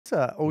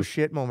that's a oh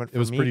shit moment for me. It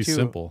was pretty too,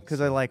 simple.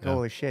 because I like,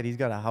 holy shit, he's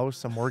got a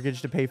house, a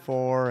mortgage to pay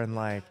for, and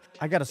like,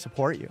 I got to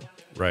support you.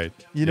 Right.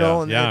 You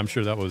know? Yeah, I'm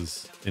sure that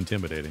was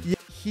intimidating. Yeah,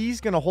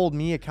 he's going to hold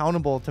me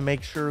accountable to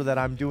make sure that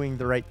I'm doing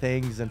the right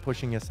things and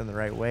pushing us in the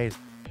right ways.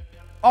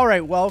 All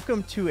right,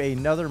 welcome to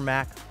another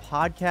MAK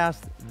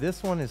podcast.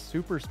 This one is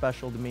super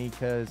special to me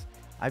because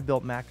I've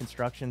built MAK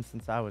Construction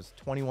since I was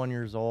 21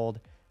 years old.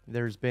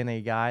 There's been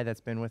a guy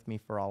that's been with me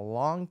for a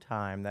long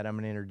time that I'm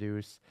going to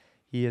introduce.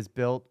 He has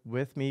built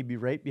with me, be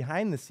right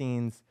behind the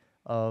scenes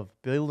of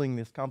building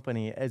this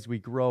company as we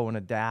grow and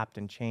adapt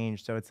and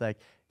change. So it's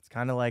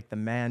kind of like the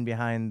man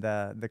behind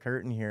the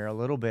curtain here a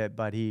little bit,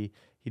 but he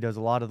does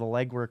a lot of the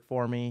legwork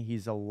for me.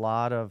 He's a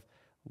lot of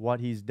what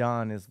he's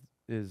done is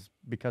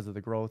because of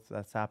the growth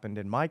that's happened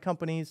in my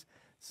companies.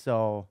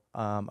 So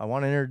I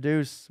want to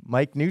introduce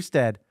Mike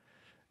Nustad,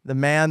 the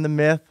man, the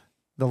myth,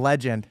 the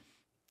legend.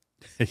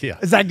 Yeah.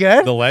 Is that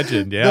good? The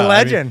legend, yeah. The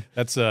legend. I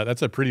mean,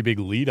 that's a pretty big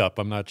lead up.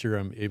 I'm not sure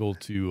I'm able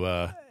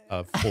to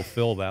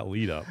fulfill that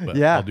lead up, but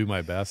yeah. I'll do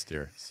my best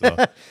here. So,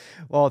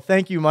 well,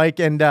 thank you, Mike.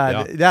 And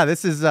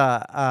this is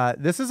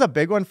a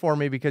big one for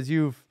me because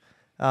you've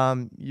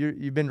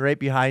been right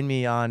behind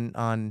me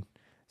on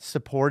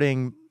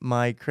supporting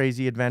my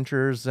crazy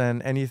adventures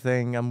and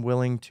anything I'm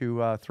willing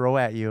to throw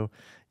at you.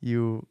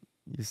 You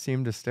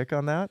seem to stick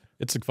on that.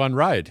 It's a fun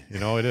ride,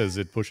 it is.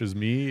 It pushes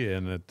me,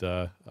 and it.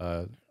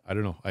 I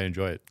don't know. I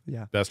enjoy it.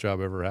 Yeah. Best job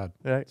I ever had.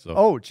 Right. So.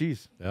 Oh,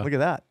 geez. Yeah. Look at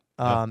that.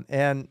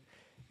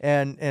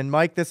 And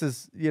Mike, this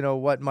is,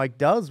 what Mike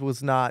does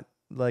was not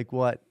like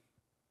what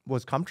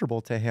was comfortable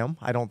to him.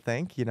 I don't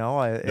think, No.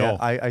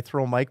 I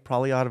throw Mike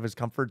probably out of his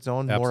comfort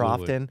zone more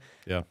often.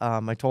 Yeah.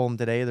 I told him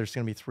today there's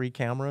going to be 3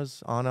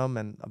 cameras on him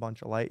and a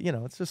bunch of light,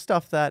 it's just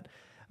stuff that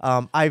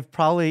I've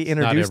probably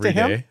introduced to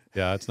him. Day.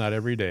 Yeah. It's not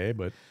every day,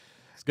 but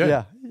it's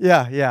good.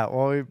 Yeah.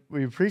 Well,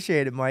 we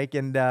appreciate it, Mike.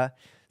 And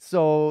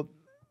so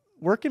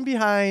working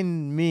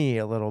behind me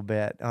a little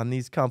bit on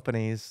these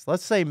companies,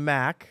 let's say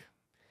MAK,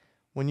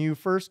 when you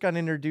first got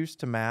introduced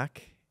to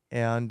MAK,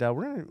 and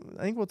I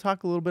think we'll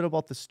talk a little bit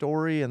about the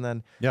story and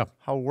then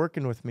how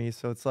working with me.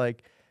 So it's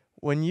like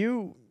when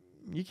you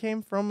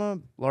came from a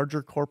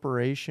larger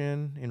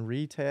corporation in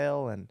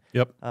retail, and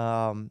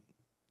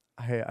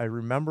I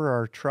remember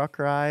our truck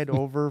ride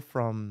over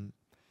from,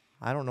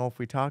 I don't know if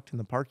we talked in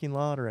the parking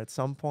lot or at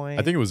some point.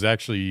 I think it was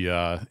actually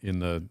in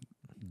the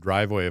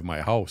driveway of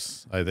my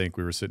house. I think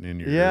we were sitting in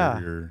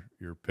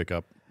your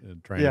pickup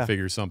and trying to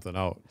figure something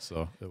out.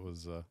 So it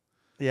was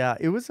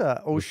it was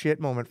a oh shit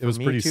moment for me. It was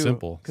pretty too,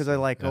 simple because I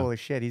like, holy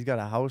shit, he's got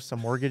a house, a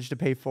mortgage to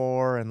pay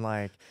for, and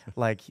like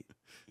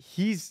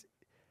he's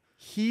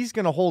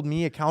gonna hold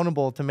me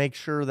accountable to make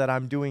sure that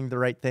I'm doing the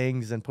right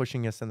things and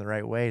pushing us in the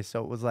right way.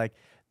 So it was like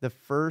the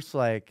first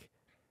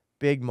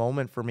big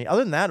moment for me.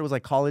 Other than that, it was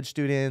like college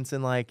students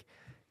and like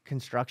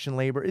construction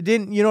labor. It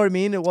didn't, you know what I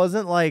mean? It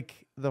wasn't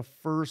like the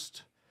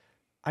first,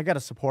 I got to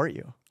support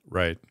you.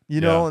 Right.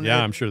 You know? And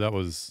I'm sure that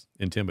was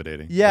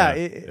intimidating.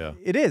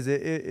 It is.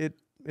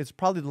 It's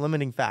probably the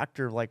limiting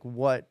factor of like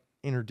what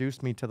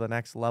introduced me to the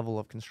next level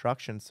of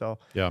construction. So,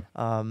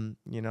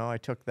 I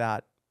took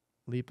that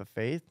leap of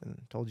faith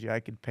and told you I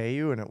could pay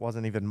you, and it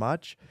wasn't even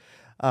much.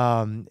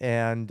 But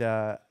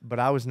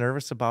I was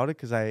nervous about it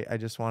because I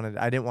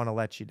didn't want to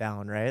let you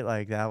down, right?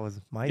 Like that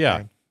was my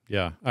thing.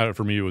 Yeah.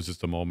 For me, it was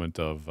just a moment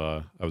of,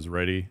 I was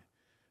ready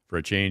for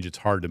a change. It's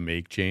hard to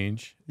make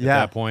change at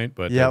that point,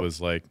 but it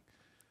was like,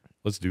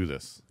 let's do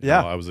this. You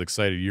know, I was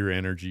excited. Your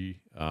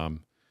energy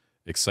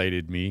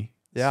excited me.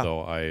 Yeah.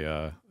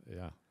 So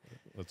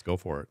let's go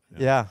for it.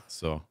 Yeah.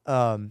 So,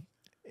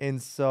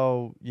 and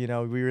so, we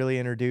really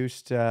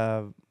introduced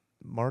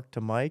Marc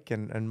to Mike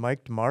and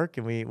Mike to Marc,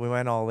 and we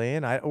went all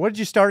in. What did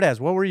you start as?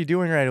 What were you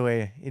doing right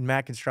away in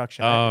MAK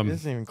Construction? It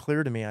isn't even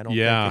clear to me. I don't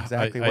think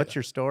exactly. What's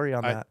your story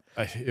on that?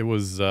 It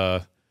was,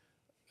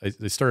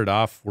 they started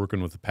off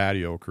working with the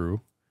patio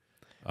crew.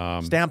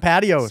 Stamp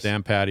patios.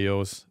 Stamp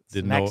patios.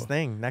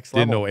 Next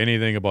level. Didn't know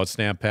anything about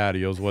stamp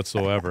patios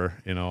whatsoever,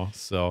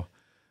 so,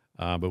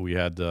 but we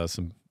had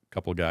some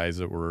couple guys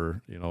that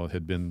were,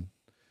 had been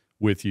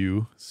with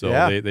you. So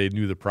they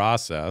knew the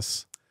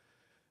process.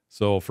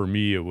 So for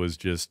me, it was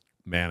just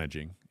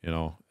managing,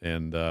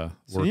 and so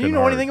working you know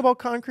hard. anything about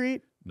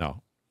concrete?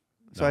 No.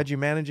 So had you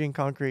managing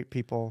concrete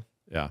people?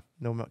 Yeah.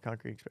 No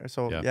concrete experience.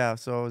 So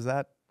so is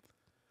that,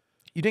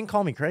 you didn't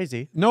call me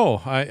crazy?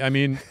 No, I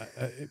mean,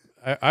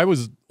 I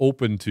was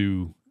open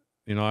to,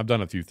 I've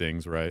done a few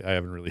things where I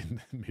haven't really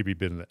maybe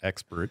been an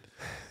expert,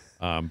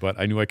 but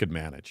I knew I could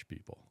manage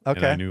people. Okay.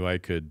 And I knew I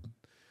could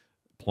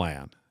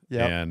plan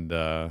and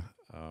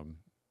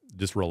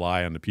just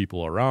rely on the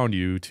people around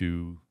you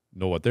to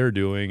know what they're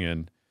doing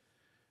and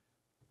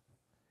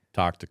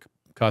talk to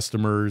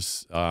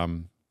customers. I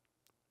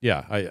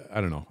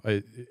don't know.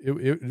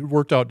 It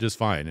worked out just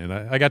fine. And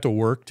I got to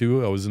work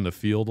too. I was in the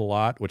field a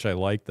lot, which I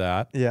liked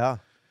that. Yeah.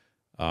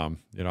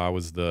 I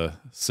was the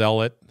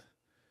sell it,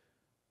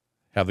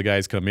 have the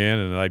guys come in,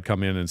 and I'd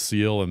come in and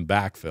seal and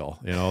backfill.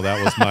 You know,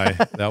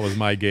 that was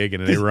my gig,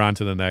 and they were on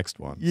to the next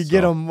one. You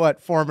get them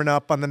forming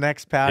up on the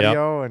next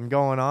patio and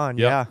going on.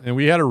 Yep. Yeah, and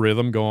we had a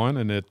rhythm going,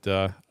 and it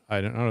I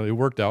don't know, it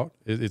worked out.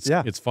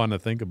 It's fun to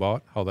think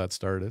about how that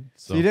started.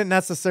 So you didn't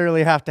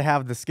necessarily have to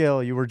have the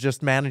skill; you were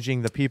just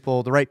managing the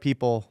people, the right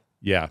people.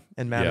 Yeah,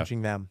 and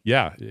managing them.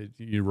 Yeah,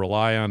 you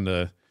rely on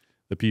the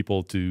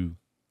people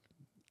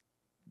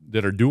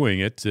that are doing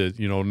it to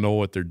know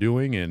what they're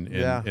doing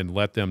and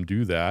let them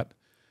do that.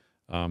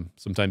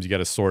 Sometimes you got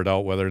to sort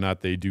out whether or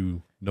not they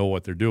do know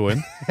what they're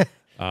doing.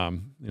 So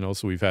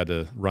we've had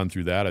to run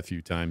through that a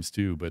few times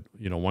too. But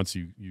once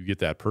you get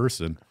that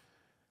person,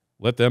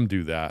 let them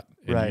do that,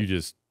 and you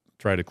just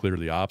try to clear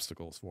the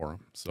obstacles for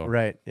them. So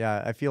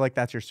yeah, I feel like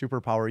that's your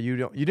superpower.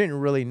 You didn't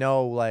really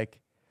know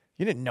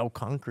you didn't know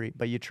concrete,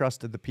 but you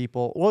trusted the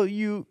people. Well,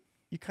 you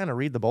kind of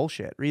read the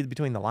bullshit, read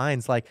between the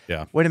lines. Wait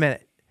a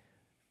minute.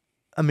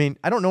 I mean,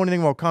 I don't know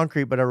anything about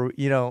concrete, but are we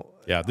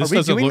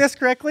doing this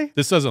correctly?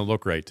 This doesn't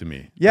look right to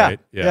me. Yeah, right?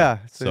 yeah.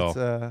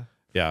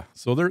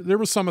 So there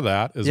was some of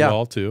that as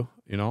well too,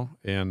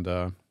 and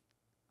I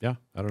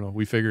don't know.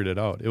 We figured it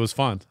out. It was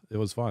fun.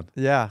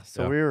 Yeah.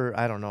 So we were,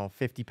 I don't know,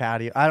 50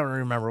 patio. I don't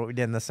remember what we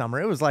did in the summer.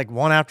 It was like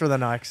one after the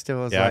next. It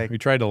was we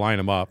tried to line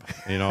them up,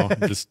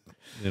 just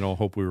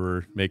hope we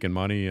were making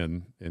money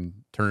and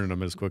turning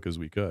them as quick as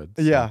we could.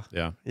 So,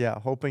 yeah.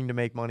 Hoping to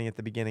make money at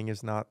the beginning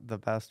is not the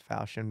best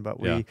fashion, but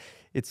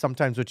it's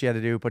sometimes what you had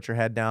to do. Put your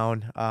head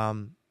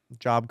down.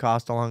 Job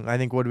cost along. I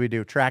think, what do we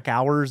do? Track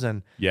hours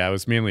and. Yeah, it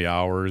was mainly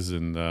hours,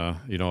 and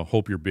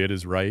hope your bid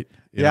is right.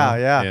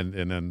 And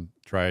then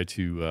try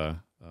to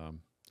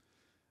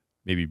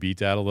maybe beat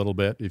that a little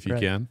bit if you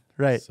can.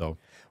 Right. So.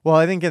 Well,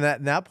 I think in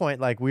that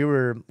point,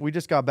 we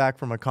just got back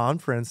from a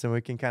conference, and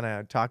we can kind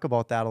of talk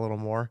about that a little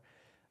more.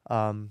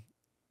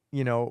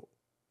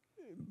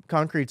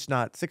 Concrete's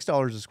not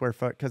 $6 a square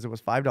foot because it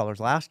was $5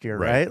 last year,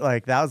 right?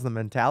 Like, that was the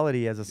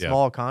mentality as a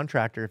small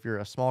contractor. If you're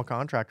a small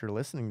contractor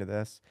listening to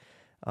this,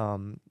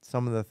 some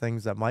of the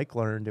things that Mike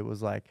learned, it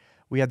was like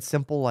we had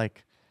simple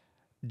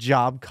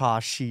job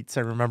cost sheets.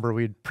 I remember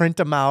we'd print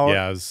them out.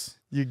 Yeah.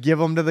 You give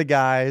them to the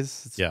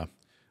guys.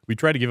 We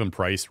try to give them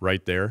price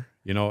right there,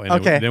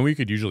 and then we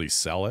could usually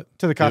sell it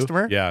to the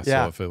customer. Yeah.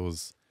 So if it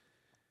was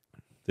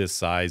this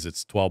size,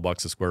 it's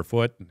 $12 a square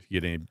foot. You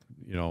get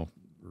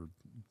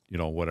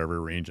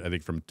whatever range. I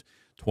think from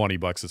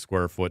 $20 a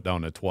square foot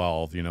down to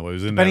 12. It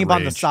was in depending that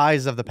on the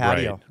size of the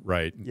patio.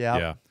 Right.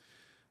 Yeah.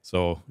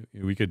 So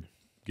we could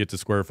get to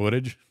square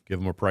footage, give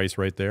them a price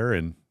right there,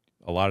 and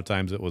a lot of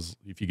times it was,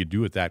 if you could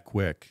do it that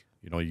quick,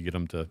 you get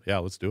them to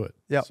let's do it.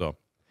 Yeah. So.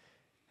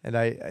 And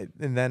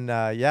then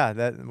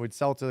that we'd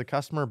sell it to the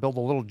customer, build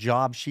a little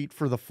job sheet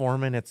for the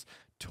foreman. It's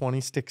 20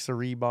 sticks of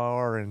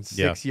rebar and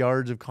 6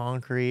 yards of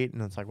concrete,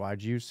 and it's like,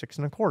 why'd you use 6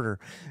 1/4?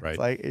 Right. It's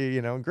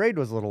like, grade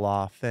was a little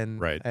off,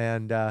 and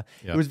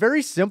it was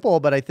very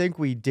simple, but I think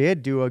we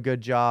did do a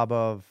good job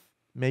of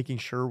making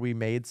sure we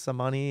made some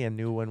money and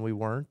knew when we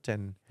weren't,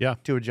 and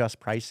to adjust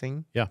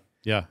pricing. Yeah.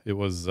 It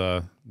was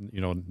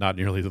not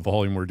nearly the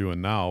volume we're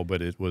doing now,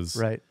 but it was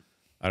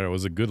I don't know, it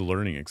was a good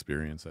learning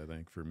experience, I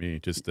think, for me.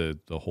 Just the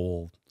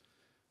whole,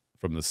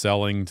 from the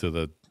selling to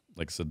the,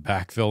 like I said,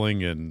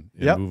 backfilling and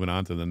moving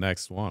on to the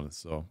next one.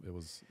 So it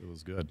was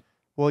good.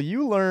 Well,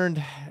 you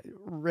learned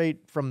right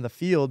from the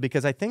field,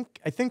 because I think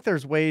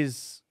there's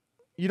ways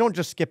you don't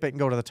just skip it and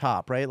go to the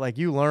top, right? Like,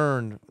 you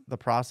learned the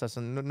process,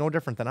 and no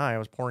different than I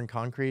was pouring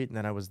concrete, and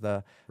then I was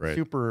the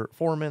super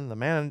foreman,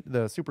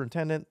 the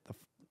superintendent,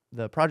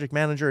 the project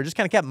manager. It just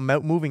kind of kept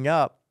moving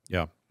up.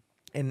 Yeah.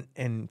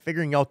 And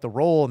figuring out the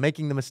role,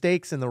 making the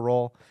mistakes in the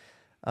role.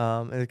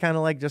 And it's kind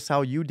of like just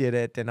how you did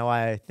it, and how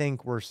I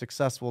think we're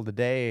successful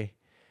today,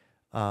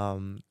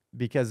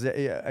 because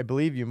I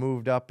believe you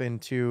moved up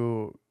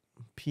into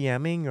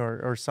PMing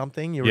or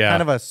something. You were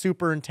kind of a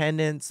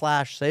superintendent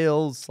 /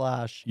 sales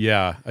 /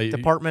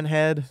 department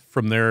head.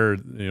 From there,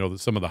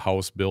 some of the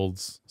house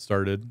builds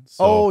started.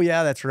 So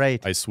that's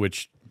right. I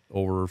switched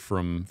over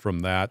from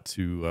that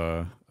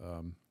to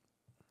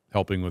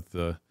helping with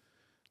the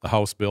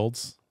house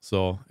builds.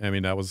 So, I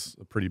mean, that was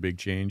a pretty big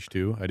change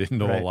too. I didn't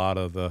know a lot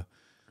of the,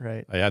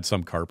 I had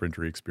some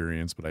carpentry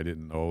experience, but I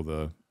didn't know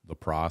the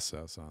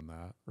process on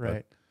that.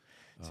 Right.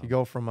 But, so you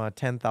go from a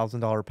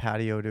 $10,000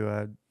 patio to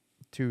a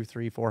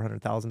 $200,000,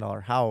 $300,000,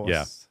 $400,000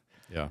 house.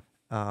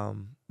 Yeah.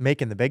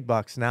 Making the big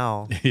bucks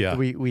now. Yeah.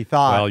 We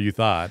thought. Well, you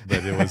thought,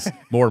 but it was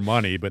more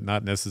money, but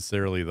not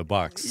necessarily the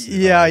bucks.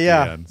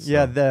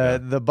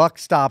 The buck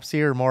stops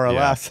here, more or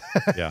less.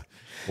 Yeah.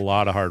 A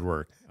lot of hard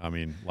work. I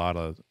mean, a lot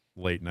of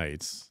late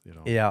nights,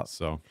 Yeah.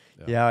 So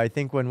I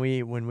think when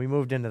we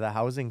moved into the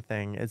housing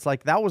thing, it's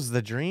like that was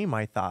the dream.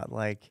 I thought,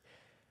 like,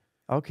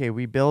 okay,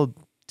 we build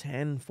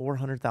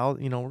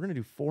 400,000, we're gonna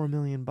do $4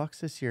 million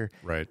this year.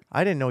 Right.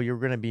 I didn't know you were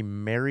gonna be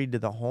married to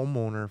the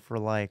homeowner for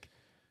like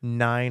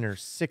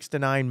 6 to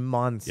 9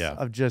 months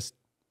of just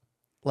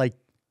like,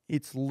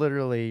 it's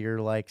literally,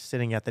 you're like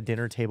sitting at the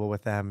dinner table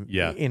with them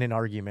in an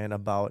argument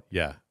about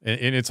and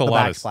it's a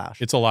lot of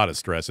stress. It's a lot of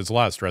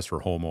stress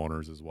for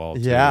homeowners as well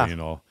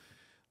too,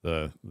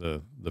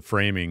 the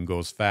framing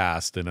goes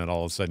fast, and then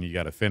all of a sudden you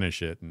got to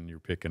finish it, and you're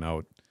picking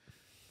out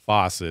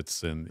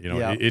faucets, and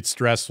it's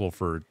stressful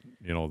for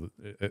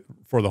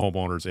for the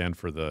homeowners and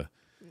for the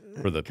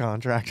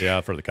contractor.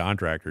 Yeah, for the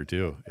contractor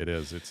too. It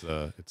is.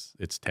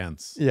 It's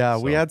tense. Yeah,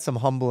 we had some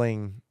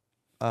humbling.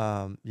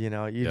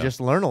 You just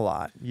learn a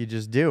lot. You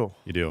just do.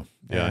 You do.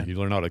 Yeah, you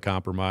learn how to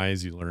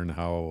compromise. You learn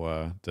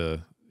how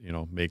to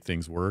make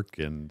things work.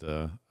 And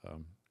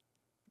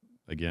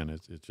again,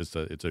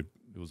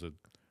 it was a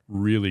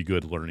really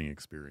good learning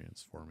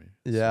experience for me.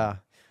 Yeah.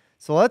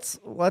 So let's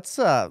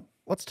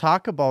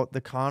talk about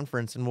the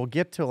conference, and we'll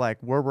get to like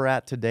where we're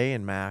at today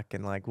in MAK,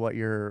 and like what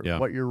your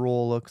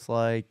role looks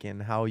like,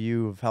 and how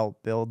you've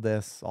helped build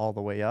this all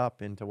the way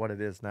up into what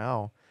it is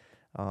now.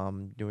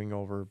 Doing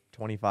over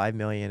 25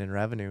 million in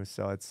revenue.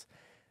 So it's,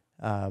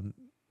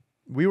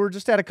 we were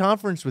just at a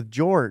conference with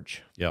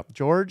George. Yep.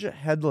 George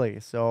Headley.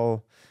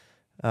 So,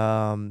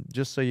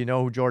 just so you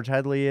know who George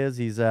Headley is,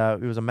 he was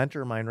a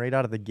mentor of mine right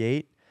out of the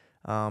gate.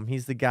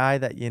 He's the guy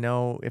that,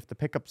 if the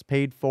pickup's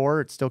paid for,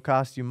 it still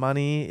costs you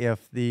money.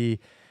 If the,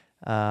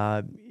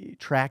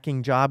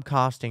 tracking job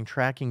costing,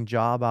 tracking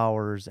job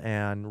hours,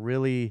 and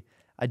really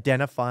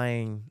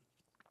identifying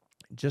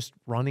just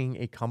running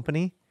a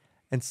company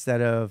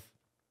instead of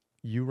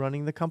you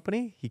running the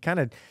company. He kind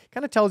of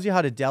tells you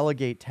how to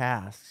delegate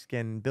tasks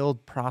and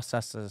build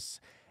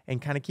processes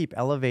and kind of keep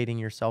elevating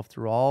yourself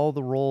through all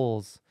the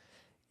roles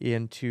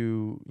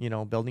into,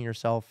 building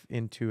yourself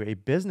into a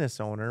business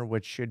owner,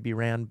 which should be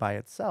ran by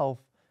itself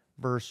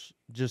versus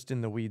just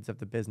in the weeds of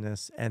the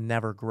business and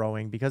never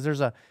growing, because there's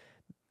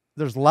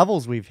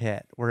levels we've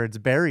hit where it's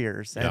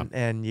barriers,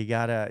 and you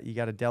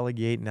gotta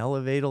delegate and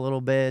elevate a little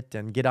bit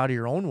and get out of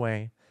your own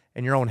way.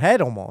 In your own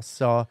head almost.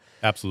 So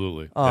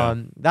absolutely.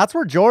 That's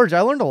where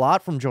I learned a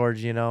lot from George.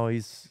 He's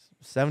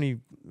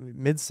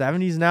mid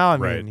 70s now. I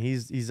mean,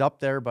 he's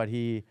up there, but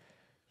he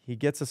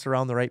gets us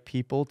around the right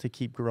people to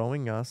keep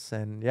growing us.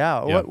 And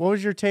what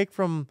was your take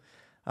from,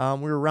 we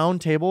were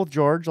round table with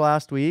George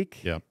last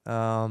week. Yeah.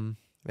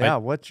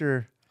 What's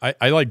your,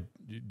 I like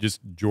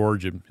just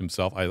George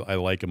himself. I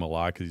like him a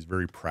lot because he's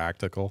very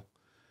practical.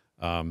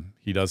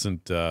 He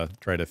doesn't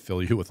try to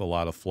fill you with a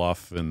lot of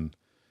fluff, and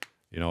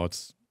he'll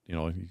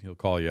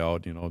call you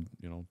out,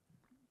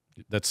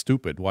 that's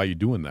stupid. Why are you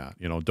doing that?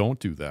 Don't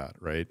do that.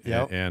 Right.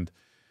 Yep. And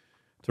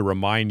to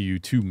remind you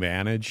to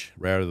manage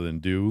rather than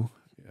do,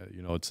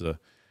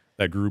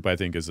 that group, I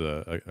think, is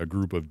a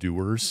group of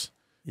doers.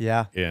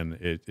 Yeah. And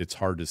it's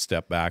hard to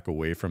step back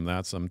away from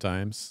that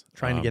sometimes.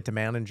 Trying to get to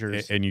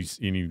managers. And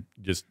you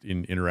just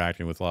in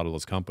interacting with a lot of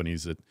those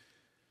companies that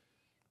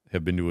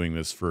have been doing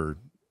this for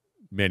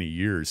many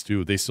years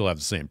too, they still have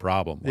the same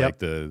problem. Yep. Like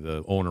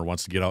the owner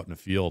wants to get out in the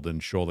field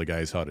and show the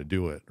guys how to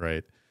do it,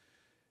 right?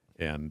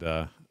 And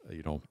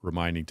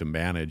reminding to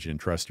manage and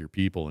trust your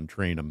people and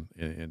train them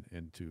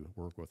and to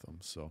work with them.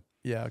 So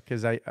yeah,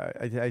 because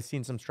I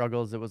seen some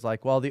struggles. It was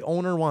like, well, the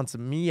owner wants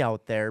me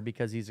out there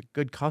because he's a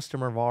good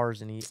customer of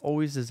ours and he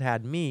always has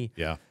had me.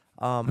 Yeah.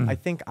 I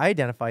think I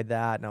identified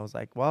that, and I was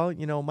like, well,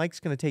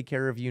 Mike's going to take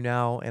care of you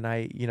now, and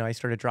I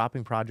started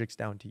dropping projects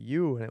down to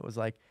you, and it was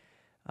like,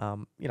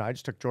 I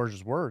just took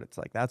George's word. It's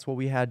like, that's what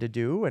we had to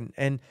do.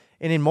 And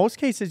in most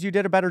cases you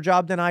did a better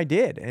job than I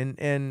did.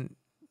 And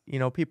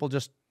people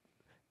just,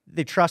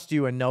 they trust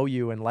you and know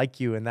you and like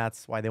you. And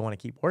that's why they want to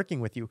keep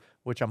working with you,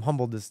 which I'm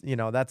humbled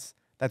to,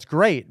 that's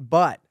great.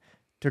 But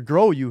to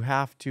grow, you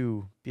have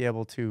to be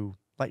able to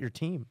let your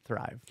team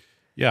thrive.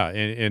 Yeah.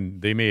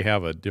 And they may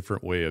have a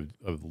different way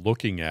of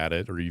looking at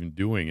it or even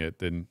doing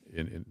it. And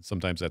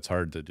sometimes that's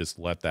hard to just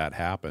let that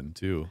happen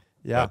too.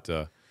 Yeah.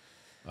 But,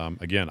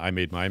 again, I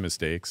made my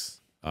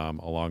mistakes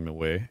along the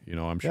way.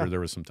 I'm sure there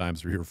was some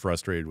times where you were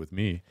frustrated with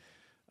me,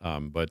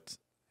 but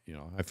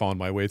I found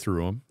my way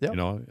through them. Yep.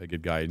 I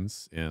get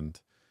guidance, and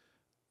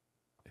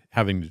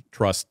having to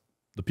trust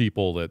the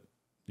people that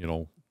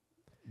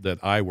that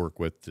I work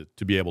with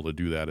to be able to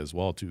do that as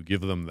well, to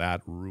give them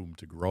that room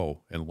to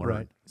grow and learn.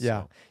 Right. So.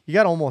 Yeah, you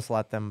got to almost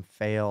let them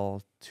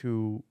fail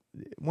to.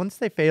 Once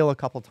they fail a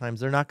couple times,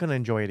 they're not going to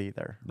enjoy it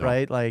either,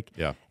 right? Like,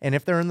 and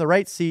if they're in the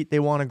right seat, they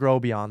want to grow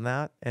beyond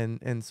that,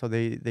 and so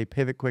they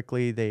pivot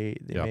quickly. They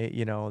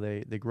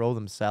they grow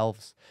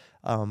themselves.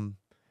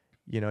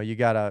 You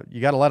gotta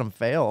let them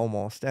fail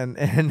almost, and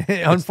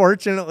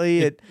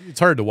unfortunately, it's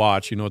hard to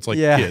watch. It's like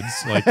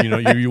kids. Like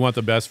you want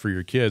the best for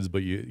your kids,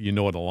 but you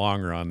know in the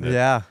long run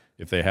that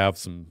if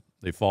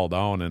they fall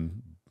down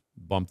and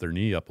bump their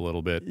knee up a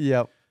little bit,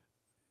 and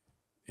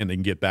they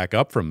can get back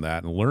up from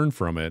that and learn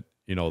from it.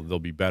 They'll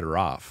be better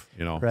off,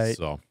 Right.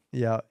 So,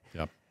 yeah.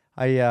 Yep.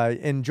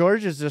 And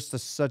George is just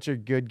such a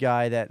good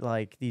guy that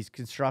like these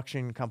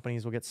construction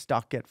companies will get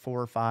stuck at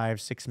 4 or 5,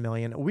 6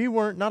 million.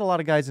 Not a lot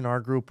of guys in our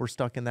group were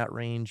stuck in that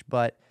range,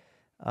 but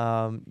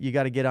you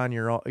got to get on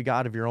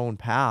out of your own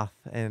path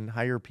and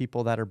hire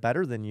people that are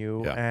better than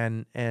you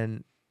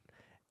and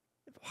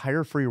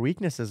hire for your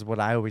weaknesses.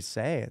 What I always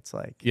say, it's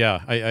like,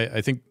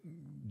 I think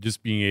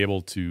just being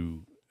able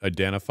to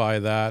identify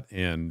that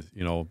and,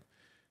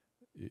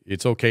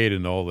 it's okay to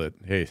know that,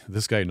 hey,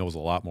 this guy knows a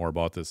lot more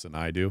about this than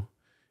I do.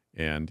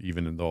 And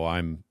even though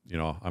I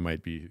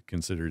might be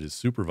considered his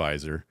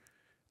supervisor,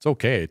 it's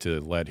okay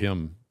to let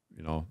him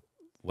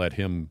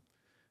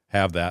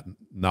have that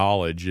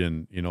knowledge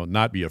and,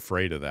 not be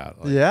afraid of that.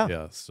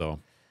 Yeah. So.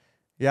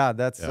 Yeah,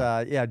 that's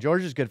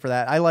George is good for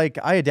that.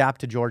 I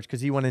adapt to George because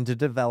he went into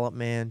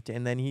development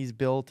and then he's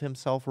built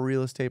himself a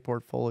real estate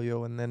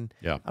portfolio, and then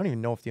I don't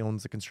even know if he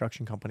owns a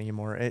construction company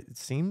anymore. It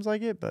seems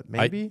like it, but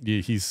maybe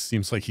he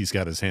seems like he's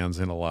got his hands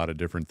in a lot of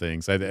different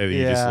things. I think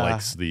he just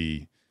likes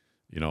staying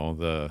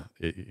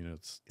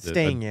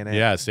in it.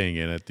 Yeah, staying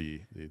in it,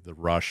 the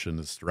rush and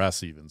the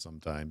stress even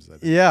sometimes. I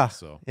think. Yeah.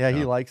 So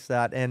he likes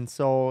that. And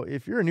so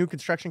if you're a new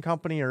construction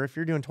company or if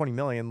you're doing 20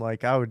 million,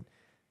 like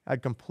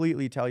I'd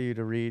completely tell you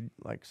to read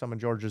like some of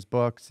George's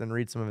books and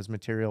read some of his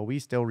material. We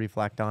still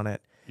reflect on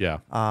it. Yeah.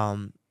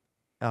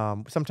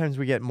 Sometimes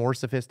we get more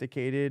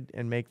sophisticated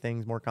and make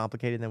things more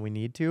complicated than we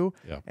need to.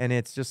 Yeah. And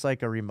it's just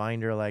like a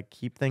reminder, like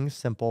keep things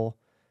simple.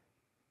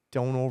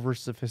 Don't over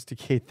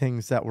sophisticate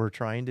things that we're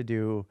trying to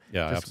do.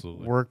 Yeah, just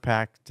absolutely. Work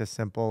back to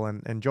simple.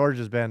 And George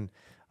has been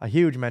a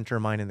huge mentor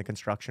of mine in the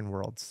construction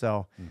world.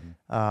 So,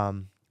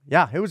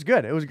 yeah, it was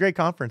good. It was a great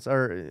conference.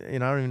 Or, I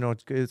don't even know.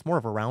 It's more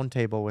of a round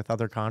table with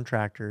other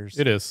contractors.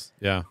 It is.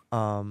 Yeah.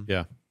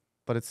 Yeah.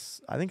 But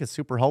I think it's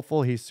super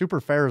helpful. He's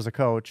super fair as a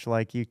coach.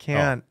 Like you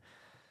can't.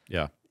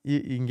 Yeah. You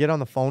can get on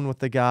the phone with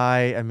the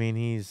guy. I mean,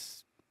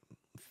 he's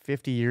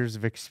 50 years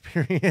of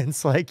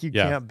experience. Like you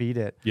can't beat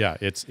it. Yeah.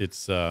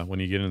 It's when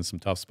you get in some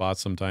tough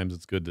spots, sometimes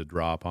it's good to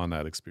draw upon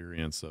that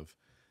experience of,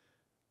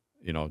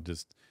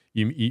 just.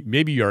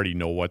 Maybe you already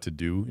know what to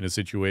do in a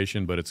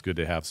situation, but it's good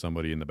to have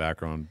somebody in the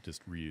background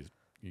just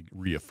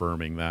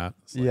reaffirming that.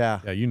 It's like,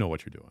 yeah, you know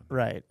what you're doing.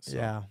 Right.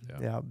 So,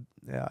 yeah.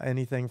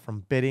 Anything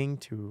from bidding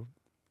to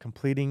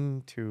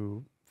completing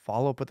to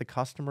follow up with the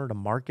customer to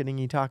marketing.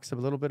 He talks a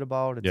little bit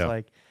about. It's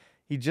like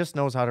he just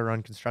knows how to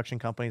run construction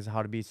companies,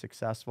 how to be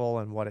successful,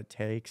 and what it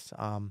takes.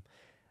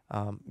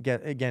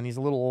 Again, he's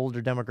a little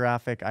older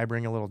demographic. I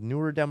bring a little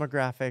newer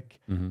demographic.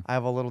 I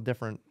have a little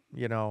different.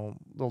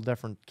 Little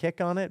different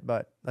kick on it,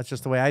 but that's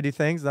just the way I do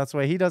things. That's the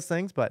way he does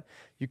things, but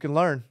you can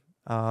learn.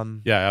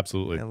 Yeah,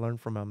 absolutely. And learn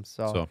from him.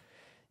 So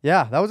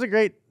yeah, it was a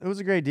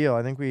great deal.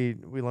 I think we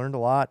learned a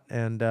lot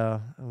and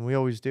we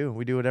always do.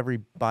 We do it every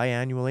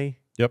biannually.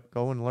 Yep.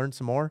 Go and learn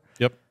some more.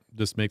 Yep.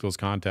 Just make those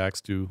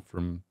contacts too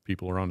from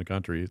people around the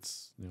country.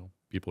 It's,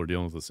 people are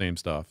dealing with the same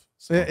stuff.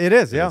 So it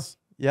is. Yeah. is.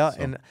 Yeah.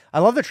 So. And I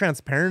love the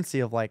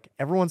transparency of like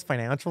everyone's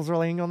financials are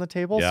laying on the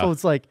table. Yeah. So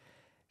it's like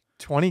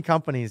 20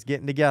 companies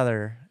getting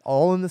together,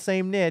 all in the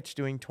same niche,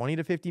 doing 20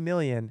 to 50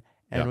 million.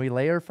 And we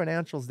lay our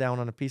financials down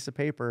on a piece of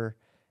paper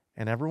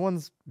and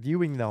everyone's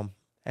viewing them.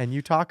 And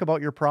you talk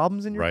about your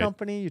problems in your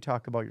company. You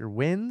talk about your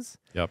wins.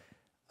 Yep.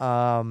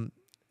 And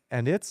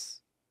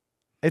it's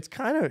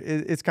kind of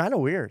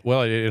weird.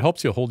 Well, it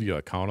helps you hold you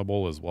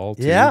accountable as well,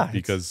 too. Yeah.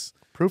 Because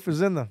proof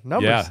is in the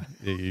numbers.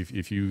 Yeah.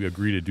 If you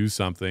agree to do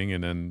something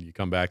and then you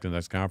come back to the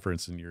next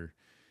conference and you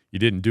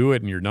didn't do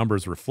it and your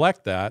numbers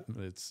reflect that,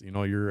 it's,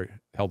 you're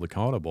held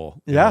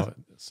accountable.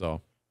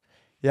 So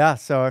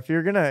if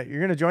you're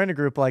gonna join a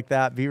group like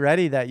that, be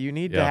ready that you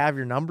need to have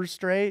your numbers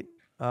straight.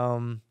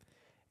 And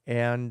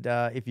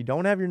if you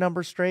don't have your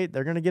numbers straight,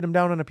 they're gonna get them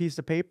down on a piece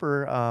of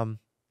paper.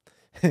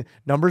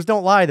 Numbers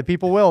don't lie. The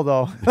people will,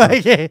 though.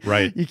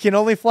 Right. You can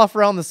only fluff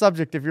around the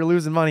subject if you're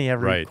losing money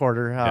every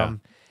quarter.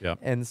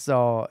 And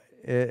so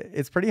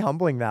it's pretty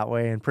humbling that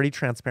way and pretty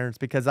transparent,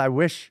 because I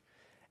wish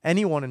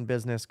anyone in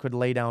business could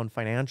lay down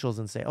financials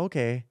and say,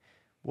 okay,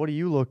 what do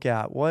you look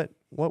at? What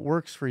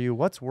works for you?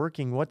 What's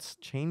working? What's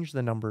changed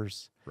the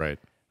numbers? Right.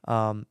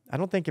 I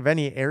don't think of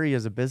any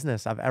areas of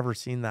business I've ever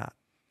seen that.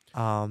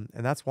 And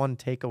that's one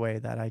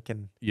takeaway that I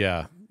can.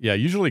 Yeah.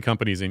 Usually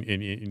companies,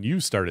 and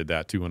you started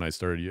that too when I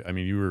started. I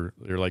mean,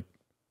 you're like,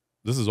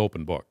 this is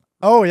open book.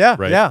 Oh yeah.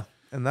 Right? Yeah.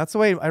 And that's the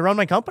way I run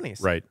my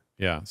companies. Right.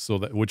 Yeah. So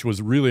which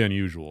was really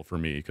unusual for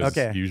me, because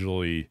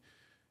usually,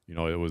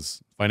 it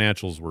was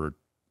financials were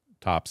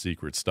top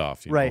secret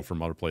stuff, you know,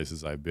 from other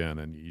places I've been,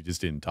 and you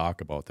just didn't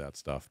talk about that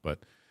stuff. But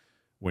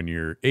when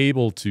you're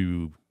able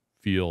to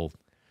feel,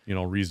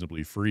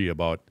 reasonably free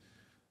about,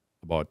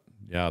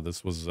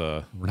 this was,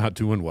 we're not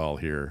doing well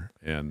here.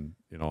 And,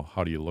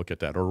 how do you look at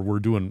that? Or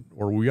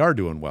we are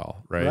doing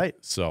well. Right.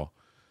 So,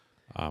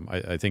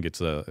 I think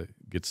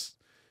gets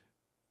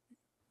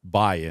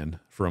buy-in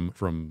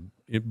from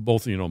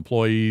both,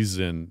 employees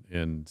and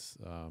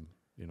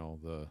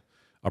the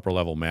upper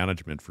level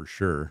management for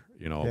sure,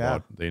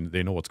 about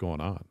they know what's going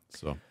on.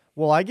 So,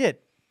 well, I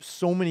get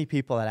so many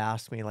people that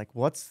ask me like,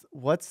 what's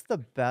the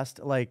best,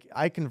 like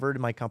I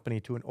converted my company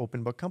to an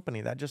open book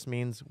company. That just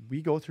means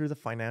we go through the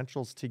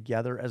financials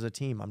together as a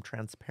team. I'm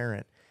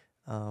transparent.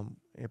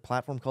 A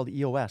platform called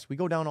EOS. We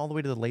go down all the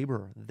way to the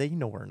laborer. They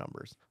know our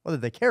numbers, whether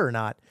they care or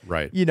not,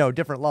 right.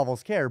 Different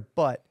levels care,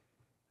 but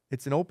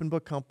it's an open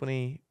book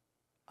company.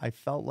 I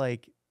felt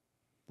like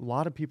a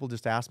lot of people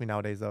just ask me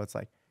nowadays though. It's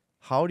like,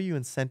 how do you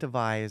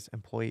incentivize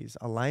employees?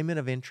 Alignment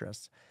of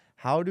interests.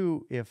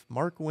 If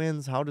Marc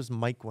wins, how does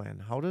Mike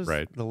win? How does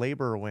the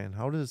laborer win?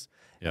 How does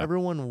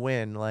everyone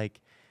win?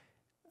 Like,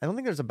 don't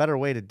think there's a better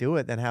way to do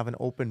it than have an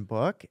open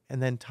book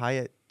and then tie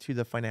it to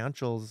the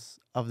financials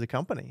of the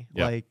company.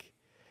 Yeah. Like,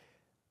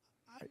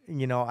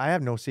 I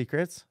have no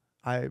secrets.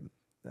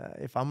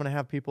 If I'm going to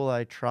have people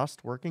I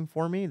trust working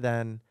for me,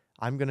 then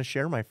I'm going to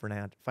share my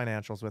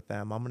financials with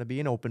them. I'm going to be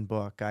an open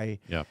book. I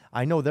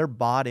know they're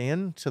bought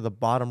in to the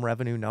bottom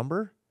revenue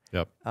number.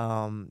 Yep.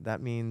 That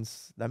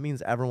means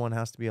everyone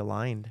has to be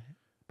aligned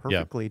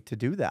perfectly to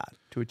do that,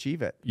 to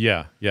achieve it.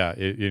 Yeah. Yeah.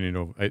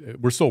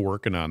 We're still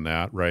working on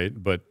that. Right.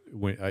 But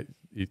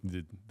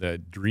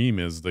that dream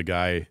is the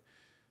guy,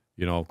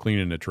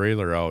 cleaning the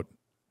trailer out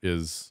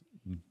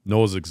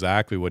knows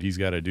exactly what he's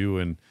got to do.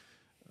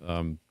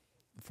 And,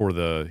 for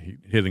the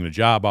hitting the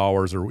job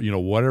hours or,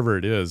 whatever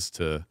it is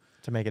to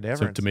make a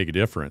difference, to make a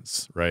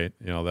difference. Right.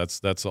 That's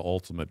the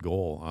ultimate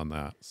goal on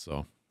that.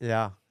 So,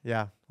 yeah.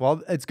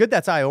 Well, it's good.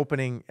 That's eye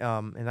opening.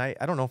 And I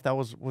don't know if that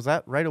was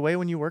that right away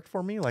when you worked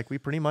for me? Like we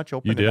pretty much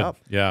opened it up.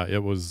 Yeah.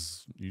 It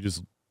was,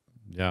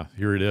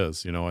 here it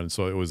is, and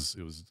so it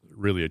was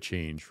really a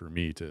change for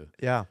me to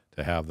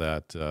have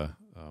that,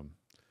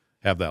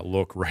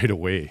 look right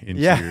away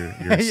into your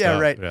yeah,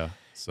 stuff. right. Yeah.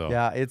 So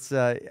it's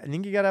I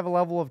think you got to have a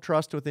level of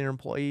trust with your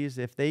employees.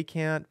 If they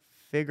can't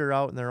figure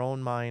out in their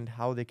own mind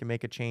how they can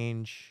make a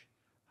change,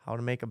 how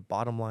to make a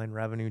bottom line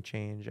revenue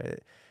change,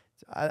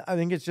 I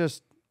think it's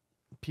just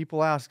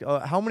people ask,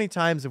 how many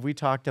times have we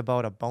talked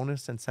about a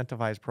bonus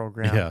incentivized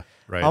program? Yeah,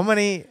 right. How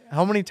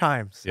many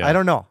times? Yeah. I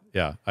don't know.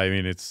 Yeah, I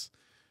mean it's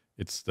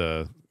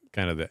the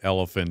kind of the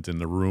elephant in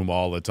the room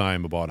all the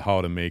time about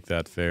how to make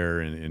that fair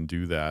and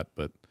do that.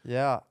 But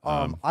yeah,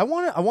 I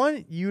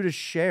want you to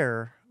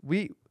share.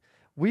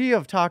 We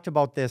have talked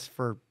about this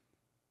for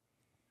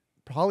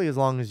probably as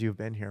long as you've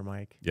been here,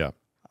 Mike. Yeah.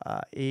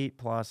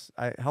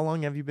 8+. How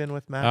long have you been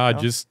with MAK?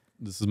 This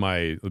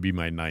it'll be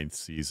my 9th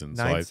season.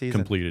 So I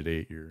completed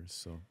 8 years.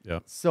 So yeah.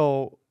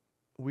 So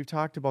we've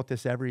talked about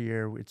this every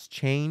year. It's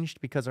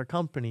changed because our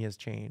company has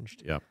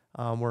changed. Yeah.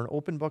 We're an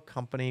open book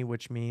company,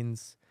 which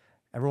means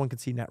everyone can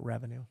see net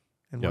revenue,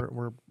 and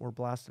we're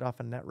blasted off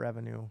on net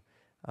revenue.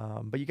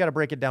 But you got to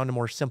break it down to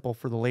more simple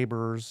for the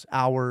laborers,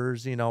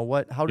 hours,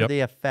 how do they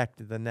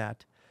affect the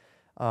net?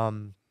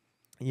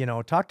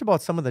 Talked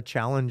about some of the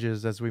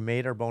challenges as we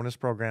made our bonus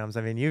programs.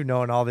 I mean, in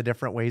all the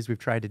different ways we've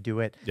tried to do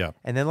it. Yeah.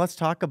 And then let's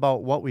talk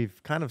about what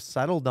we've kind of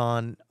settled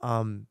on.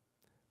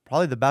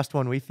 Probably the best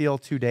one we feel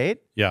to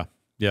date. Yeah.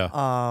 Yeah.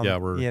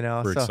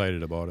 We're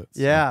excited about it.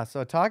 So. Yeah.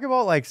 So talk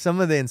about like some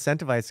of the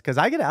incentivized, because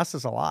I get asked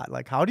this a lot.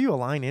 Like, how do you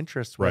align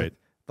interests with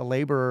the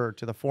laborer,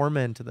 to the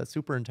foreman, to the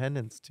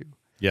superintendents, to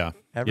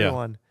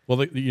everyone? Yeah.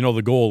 Well,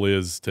 the goal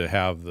is to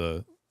have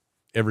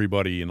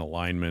everybody in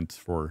alignment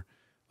for,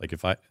 like,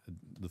 if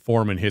the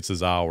foreman hits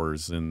his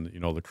hours, and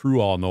the crew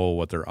all know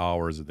what their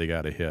hours that they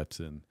got to hit,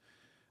 and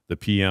the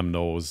PM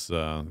knows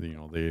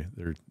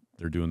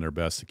they're doing their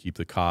best to keep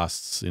the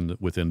costs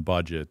within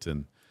budget,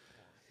 and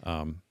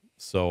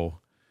so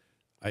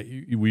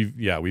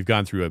we've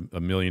gone through a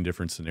million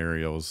different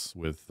scenarios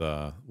with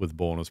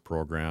bonus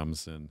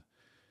programs, and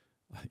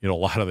a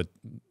lot of it,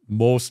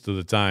 most of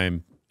the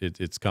time,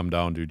 it's come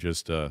down to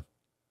just a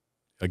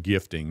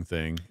gifting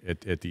thing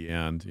at the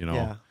end,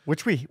 Yeah,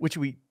 which we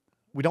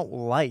don't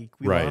like.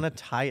 We want to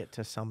tie it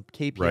to some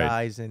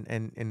KPIs,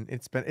 and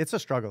it's a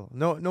struggle.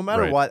 No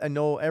matter what, I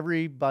know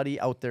everybody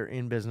out there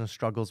in business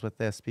struggles with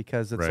this,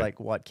 because it's like,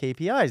 what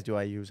KPIs do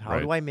I use? How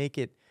do I make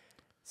it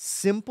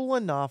simple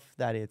enough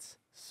that it's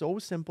so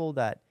simple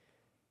that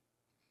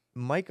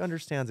Mike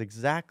understands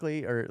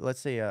exactly, or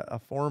let's say a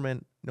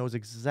foreman knows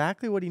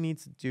exactly what he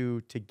needs to do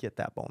to get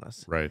that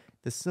bonus. Right.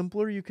 The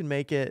simpler you can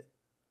make it,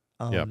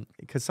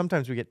 because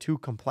sometimes we get too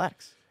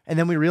complex, and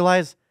then we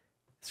realize,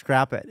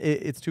 scrap it.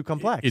 It's too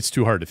complex. It's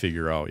too hard to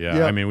figure out. Yeah.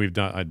 Yep. I mean, we've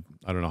done,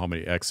 I don't know how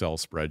many Excel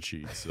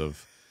spreadsheets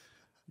of,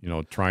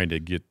 trying to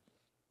get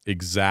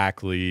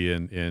exactly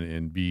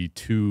and be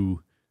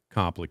too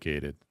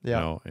complicated,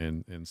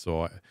 and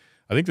so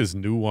I think this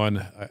new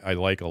one I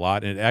like a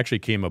lot, and it actually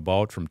came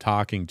about from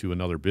talking to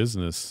another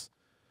business,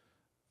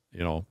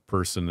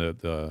 person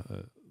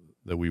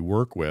that we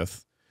work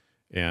with,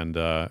 and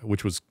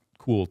which was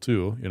cool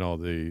too.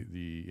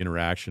 The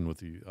interaction with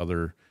the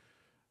other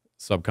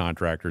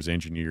subcontractors,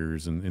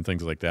 engineers, and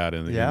things like that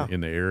in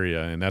the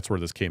area, and that's where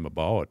this came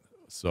about.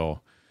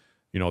 So,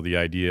 the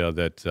idea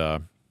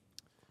that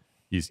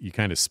you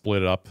kind of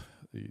split up.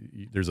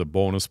 There's a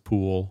bonus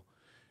pool,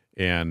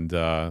 and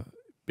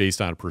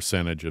based on a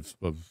percentage of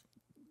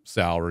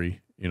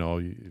salary,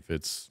 if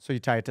it's... So you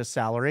tie it to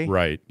salary?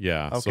 Right,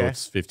 yeah. Okay. So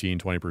it's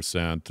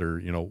 15-20%, or,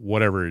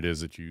 whatever it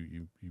is that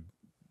you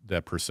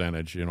that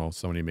percentage,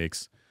 somebody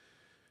makes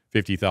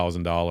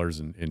 $50,000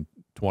 and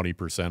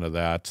 20% of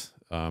that,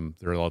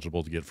 they're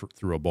eligible to get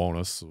through a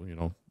bonus, so,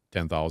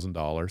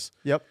 $10,000.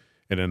 Yep.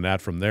 And then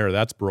from there,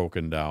 that's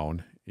broken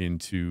down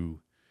into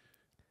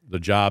the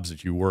jobs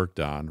that you worked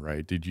on,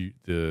 right?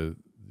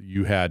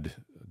 You had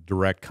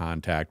direct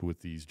contact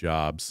with these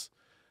jobs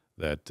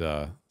that,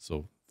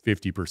 so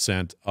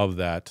 50% of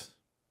that,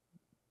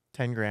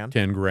 10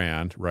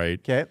 grand, right?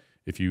 Okay.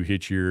 If you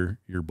hit your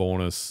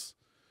bonus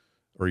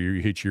or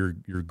you hit your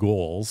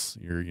goals,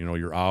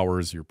 your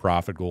hours, your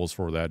profit goals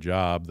for that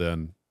job,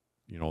 then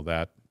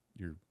that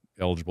you're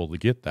eligible to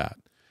get that.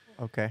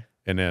 Okay.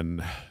 And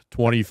then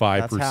 25%.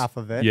 That's half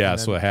of it. Yeah,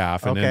 so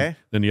half. And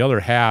then the other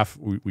half,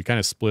 we kind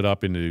of split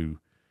up into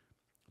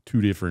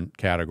two different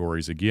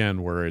categories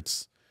again, where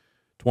it's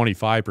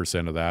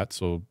 25% of that,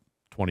 so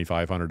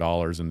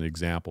 $2,500 in the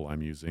example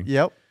I'm using,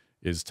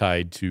 is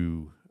tied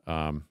to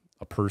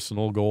a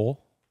personal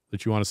goal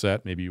that you want to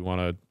set. Maybe you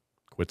want to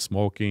quit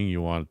smoking,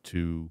 you want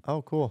to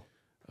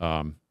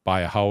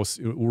buy a house.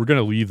 We're going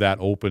to leave that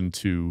open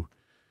to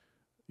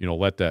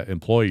let that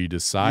employee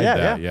decide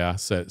that. Yeah.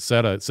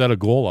 Set a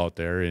goal out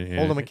there and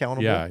hold them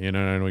accountable. Yeah. I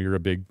know you're a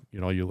big,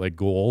 you like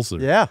goals.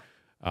 Yeah.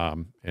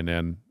 And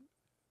then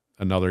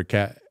another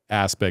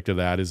aspect of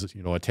that is,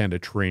 attend a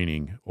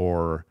training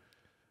or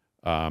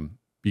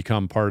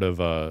become part of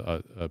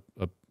a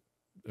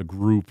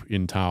group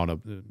in town, a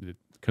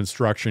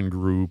construction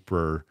group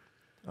or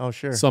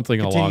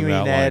something along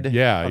that line.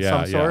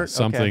 Yeah.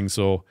 Something.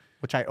 So,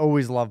 which I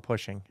always love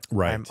pushing.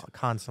 Right. I'm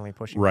constantly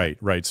pushing.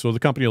 Right. So the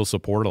company will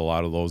support a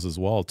lot of those as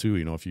well too.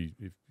 If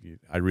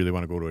I really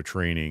want to go to a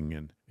training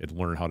and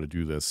learn how to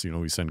do this,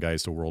 we send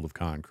guys to World of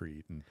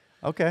Concrete and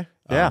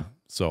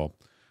so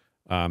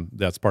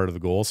that's part of the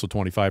goal. So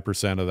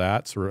 25% of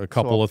that. So a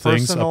couple of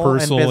things, a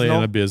personal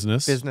and a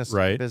business.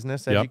 Right.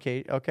 Business,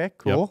 educate. Okay,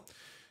 cool.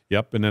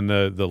 Yep. And then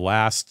the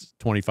last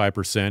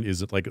 25%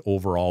 is like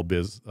overall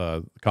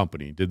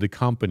company. Did the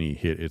company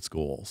hit its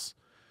goals?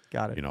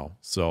 Got it.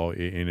 So,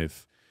 and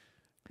if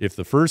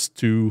the first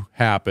two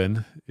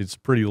happen, it's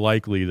pretty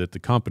likely that the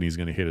company's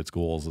going to hit its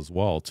goals as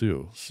well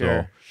too.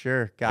 Sure.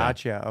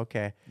 Gotcha. Yeah.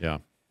 Okay. Yeah.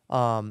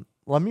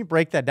 Let me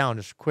break that down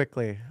just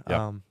quickly.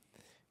 Yep.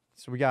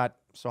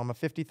 So I'm a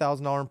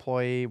 $50,000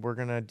 employee. We're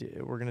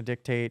gonna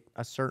dictate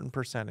a certain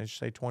percentage,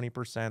 say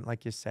 20%,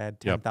 like you said,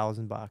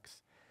 $10,000.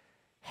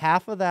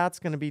 Half of that's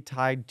going to be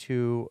tied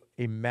to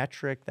a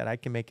metric that I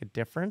can make a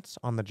difference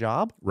on the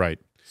job. Right.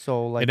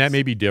 So and that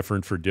may be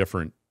different for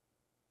different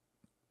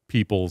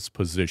people's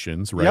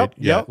positions, right?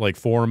 Yep. Like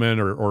foremen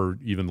or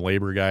even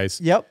labor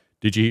guys. Yep.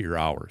 Did you hit your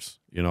hours?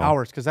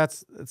 Hours, because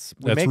that's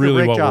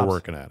really what we're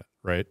working at,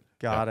 right?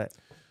 Got it.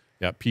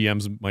 Yeah,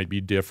 PMs might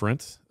be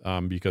different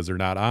because they're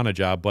not on a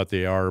job, but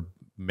they are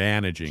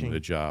managing the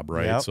job,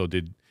 right? Yep. So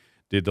did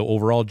the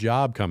overall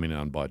job come in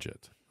on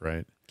budget,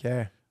 right?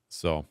 Okay.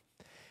 So,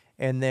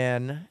 and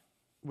then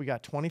we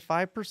got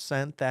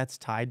 25% that's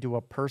tied to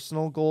a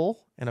personal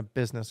goal and a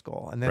business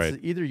goal, and that's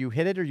either you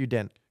hit it or you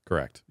didn't.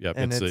 Correct. Yep.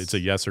 And it's a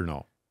yes or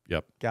no.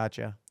 Yep.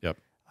 Gotcha. Yep.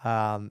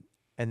 And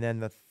then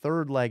the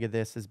third leg of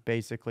this is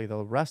basically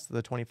the rest of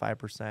the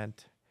 25%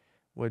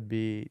 would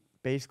be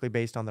basically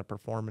based on the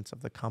performance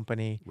of the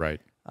company. Right.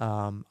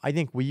 I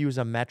think we use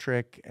a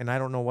metric, and I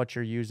don't know what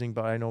you're using,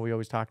 but I know we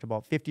always talked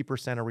about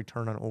 50% of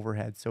return on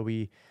overhead. So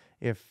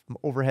if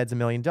overhead's $1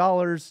 million,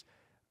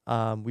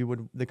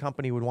 the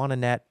company would want to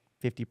net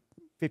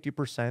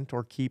 50%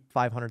 or keep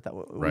 500.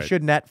 We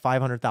should net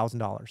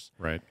 $500,000.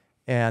 Right.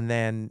 And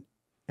then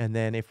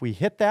if we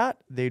hit that,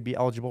 they'd be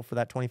eligible for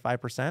that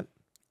 25%.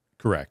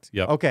 Correct.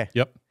 Yep. Okay.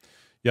 Yep.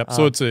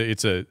 So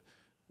it's a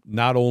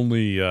not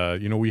only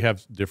we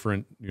have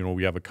different,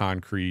 we have a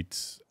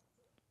concrete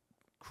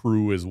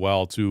crew as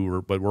well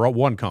too, but we're all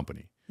one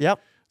company. Yep.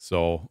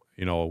 So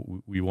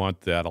we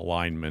want that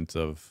alignment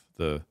of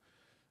the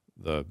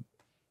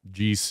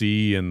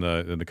GC and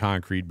the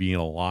concrete being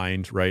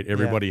aligned, right?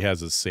 Everybody has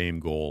the same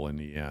goal in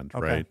the end,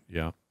 right?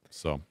 Yeah.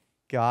 So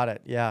got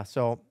it. Yeah.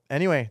 So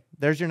anyway,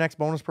 there's your next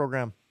bonus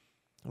program.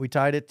 We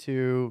tied it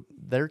to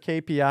their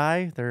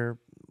KPI,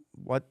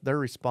 what they're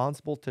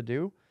responsible to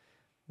do.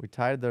 We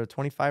tied the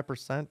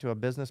 25% to a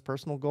business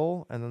personal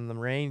goal, and then the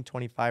remaining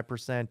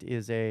 25%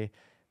 is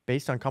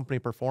based on company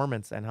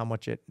performance and how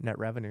much it net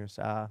revenues.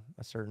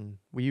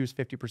 We use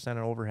 50% on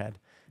overhead.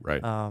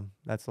 Right.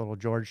 That's a little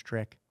George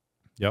trick.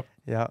 Yep.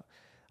 Yeah.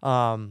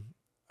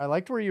 I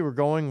liked where you were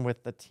going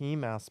with the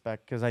team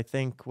aspect, because I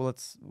think we'll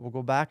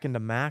go back into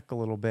MAK a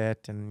little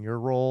bit and your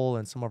role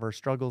and some of our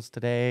struggles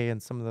today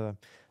and some of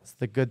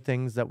the good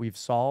things that we've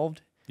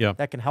solved. Yeah.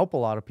 That can help a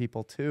lot of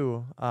people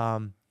too.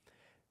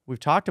 We've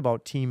talked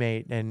about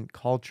teammate and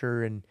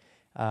culture, and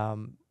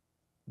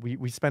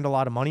we spend a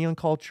lot of money on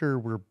culture.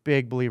 We're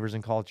big believers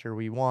in culture.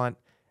 We want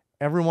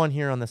everyone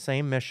here on the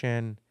same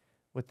mission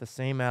with the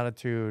same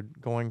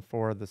attitude, going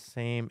for the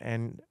same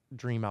end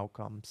dream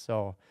outcome.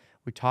 So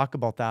we talk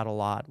about that a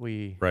lot.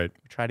 We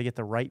try to get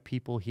the right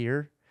people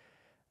here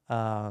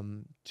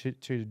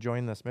to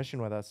join this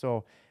mission with us.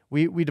 So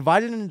we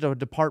divided it into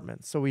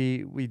departments. So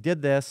we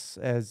did this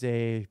as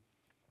a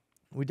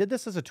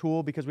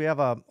tool because we have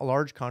a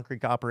large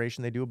concrete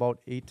operation. They do about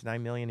 $8 to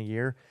 $9 million a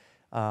year.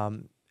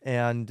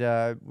 And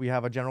we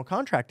have a general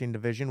contracting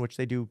division, which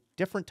they do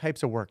different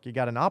types of work. You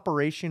got an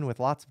operation with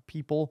lots of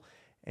people,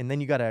 and then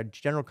you got a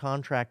general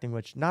contracting,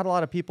 which not a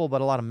lot of people,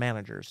 but a lot of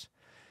managers.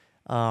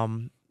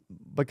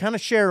 But kind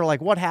of share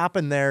like what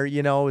happened there.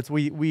 I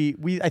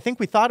think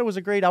we thought it was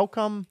a great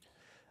outcome.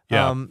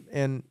 Yeah.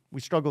 And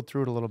we struggled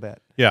through it a little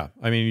bit. Yeah.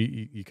 I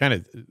mean, you kind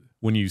of,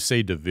 when you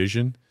say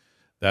division,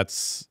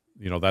 that's,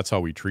 that's how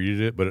we treated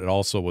it, but it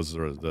also was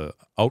the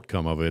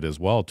outcome of it as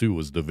well too,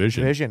 was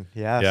division. Division,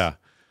 yes. Yeah.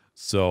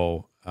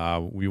 So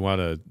we want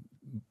to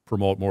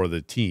promote more of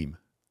the team.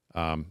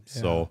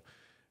 So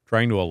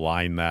trying to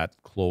align that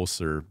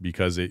closer,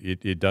 because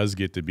it does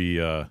get to be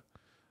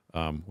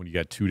when you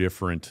got two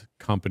different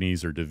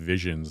companies or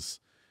divisions,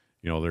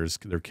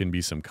 there can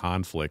be some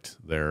conflict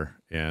there,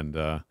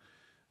 and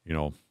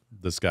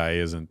this guy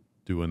isn't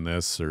doing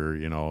this, or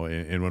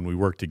and when we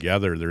work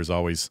together, there's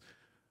always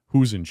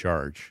who's in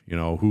charge,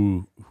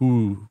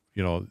 who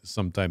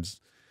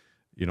sometimes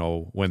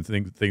when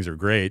things are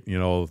great,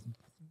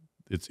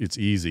 it's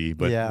easy,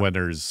 but when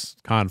there's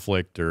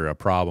conflict or a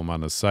problem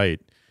on the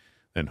site,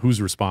 then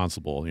who's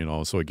responsible,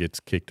 so it gets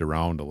kicked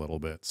around a little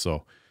bit.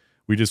 So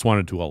we just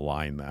wanted to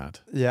align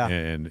that. Yeah.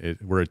 And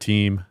we're a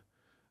team.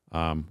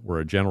 We're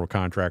a general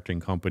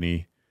contracting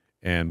company,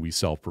 and we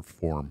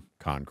self-perform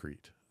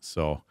concrete.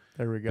 So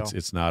there we go.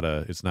 It's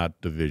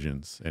not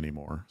divisions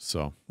anymore.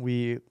 So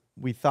we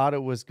thought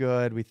it was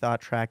good. We thought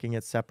tracking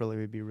it separately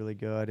would be really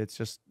good. It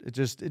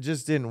just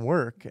didn't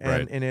work.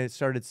 And it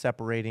started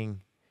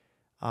separating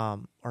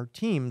our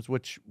teams,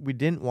 which we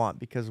didn't want,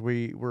 because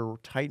we're a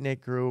tight-knit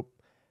group.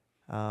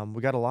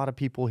 We got a lot of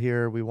people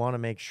here. We want to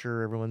make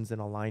sure everyone's in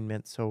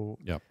alignment, so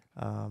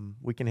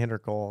we can hit our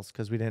goals,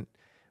 because we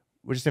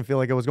just didn't feel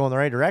like it was going the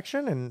right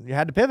direction, and you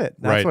had to pivot.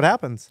 That's what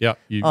happens. Yeah,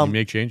 you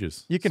make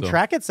changes. You can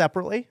track it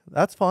separately.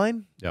 That's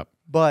fine. Yep.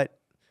 But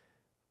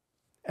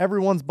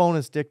everyone's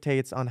bonus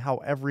dictates on how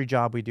every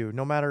job we do,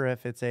 no matter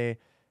if it's a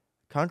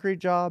concrete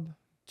job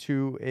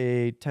to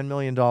a $10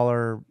 million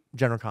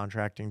general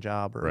contracting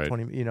job or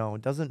 20,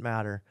 it doesn't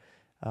matter.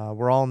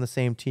 We're all on the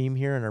same team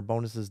here, and our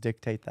bonuses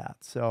dictate that.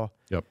 So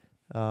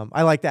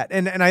I like that.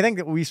 And I think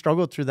that we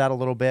struggled through that a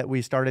little bit.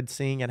 We started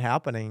seeing it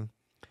happening,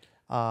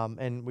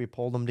 and we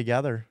pulled them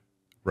together.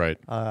 Right.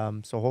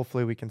 So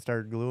hopefully we can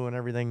start gluing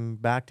everything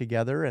back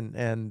together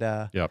and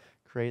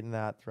creating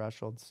that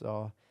threshold.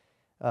 So,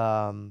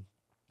 what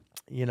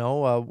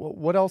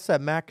else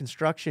at MAK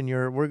Construction?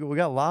 We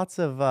got lots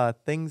of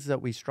things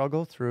that we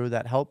struggle through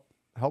that help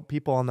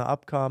people on the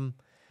upcome.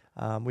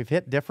 We've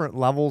hit different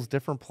levels,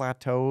 different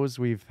plateaus.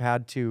 We've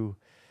had to,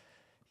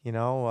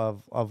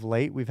 of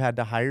late, we've had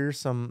to hire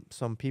some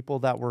people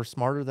that were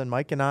smarter than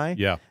Mike and I.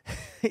 Yeah.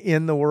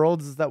 In the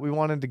worlds that we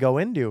wanted to go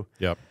into.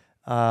 Yep.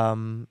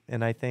 And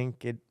I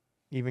think it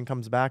even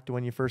comes back to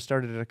when you first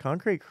started at a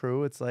concrete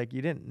crew. It's like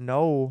you didn't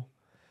know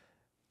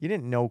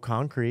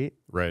concrete.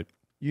 Right.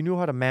 You knew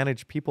how to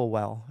manage people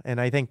well, and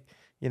I think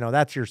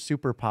that's your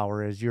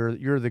superpower. Is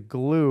you're the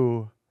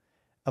glue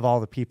of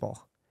all the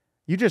people.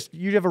 You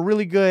have a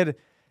really good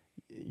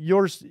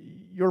your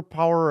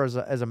power as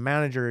a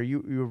manager.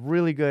 You have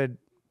really good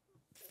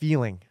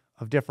feeling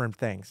of different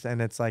things, and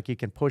it's like you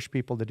can push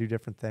people to do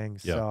different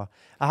things. Yeah. So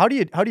how do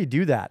you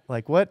do that?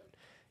 Like what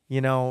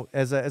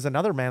as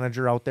another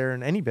manager out there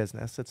in any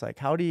business, it's like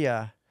what do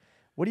you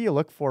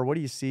look for? What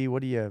do you see?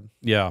 What do you?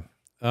 Yeah.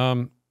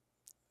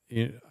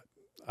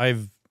 I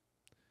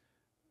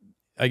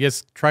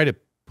guess try to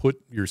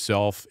put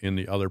yourself in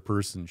the other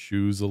person's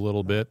shoes a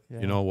little bit,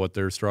 what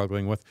they're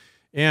struggling with,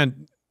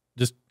 and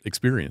just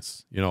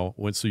experience,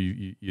 so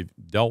you've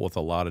dealt with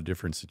a lot of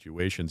different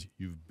situations.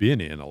 You've been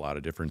in a lot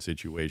of different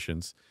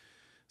situations.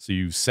 So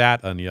you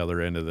sat on the other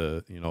end of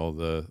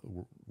the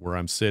where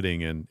I'm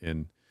sitting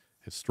and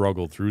have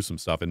struggled through some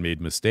stuff and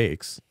made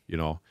mistakes,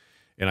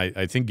 and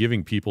I think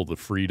giving people the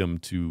freedom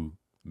to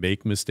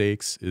make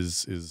mistakes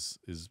is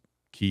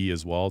key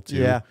as well too.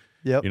 Yeah.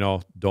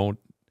 Yep. Don't,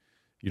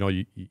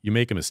 you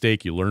make a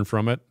mistake, you learn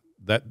from it.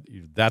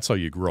 That's how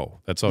you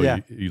grow. That's how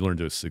you learn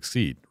to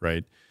succeed,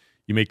 right?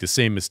 You make the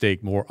same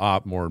mistake more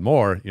and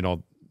more,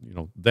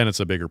 then it's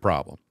a bigger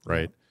problem,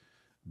 right? Yeah.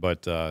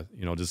 But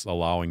just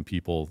allowing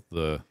people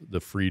the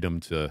freedom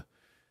to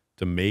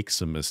make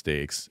some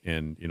mistakes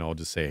and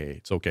just say, hey,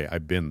 it's okay,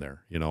 I've been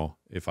there.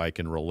 If I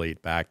can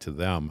relate back to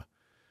them,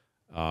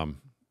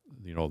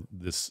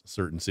 this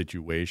certain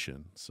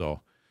situation.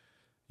 So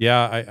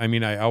yeah,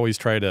 I always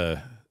try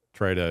to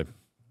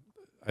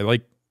I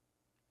like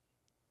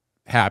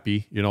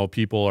happy,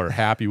 people are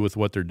happy with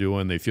what they're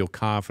doing. They feel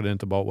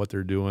confident about what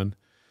they're doing.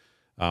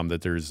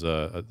 That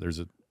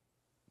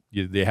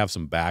they have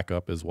some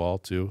backup as well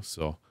too.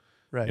 So,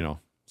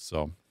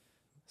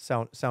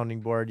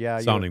 sounding board. Yeah.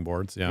 Sounding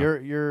boards.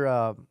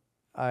 Yeah.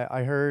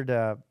 I heard,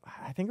 I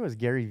think it was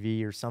Gary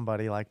V or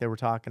somebody, like they were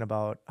talking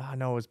about,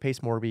 no, it was Pace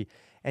Morby.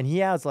 And he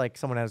has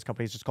someone at his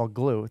company, it's just called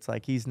Glue. It's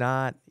like, he's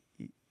not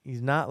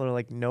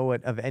really know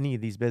it of any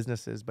of these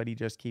businesses, but he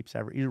just keeps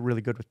he's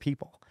really good with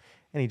people.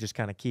 And he just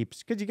kind of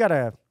keeps, because you got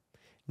to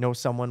know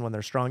someone when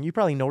they're strong. You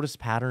probably notice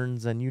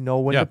patterns, and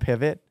when to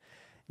pivot,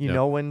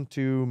 know when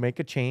to make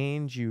a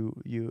change. You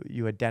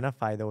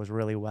identify those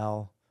really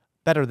well,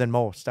 better than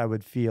most, I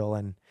would feel.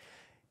 And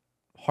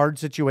hard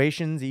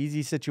situations,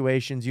 easy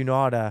situations,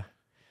 how to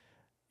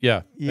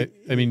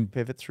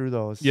pivot through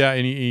those. Yeah,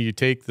 and you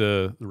take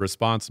the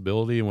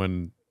responsibility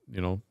when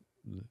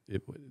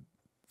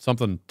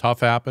something tough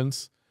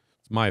happens.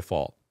 It's my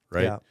fault,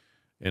 right? Yeah.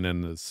 And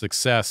then the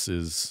success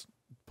is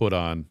put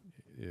on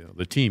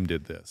the team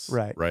did this,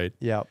 right?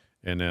 Yeah.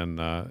 And then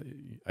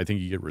I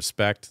think you get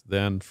respect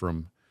then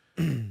from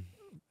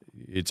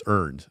it's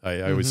earned.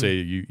 I would say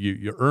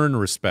you earn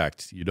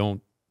respect. You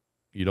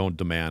don't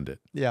demand it.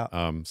 Yeah.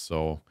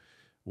 So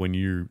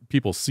when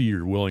people see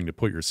you're willing to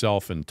put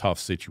yourself in tough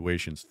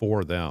situations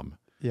for them,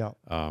 yeah.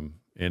 And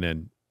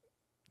then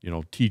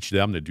teach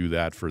them to do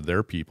that for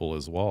their people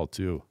as well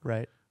too.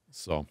 Right.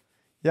 So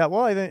yeah,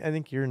 well, I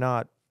think you're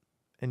not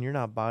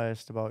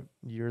biased about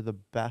you're the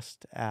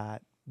best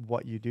at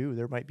what you do.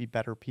 There might be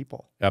better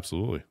people.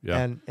 Absolutely.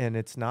 Yeah. And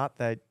it's not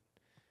that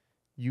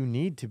you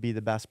need to be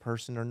the best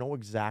person or know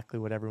exactly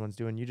what everyone's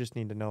doing. You just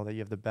need to know that you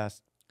have the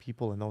best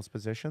people in those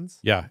positions.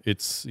 Yeah,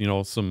 it's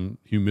some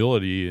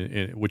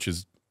humility, which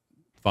is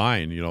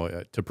fine.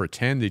 To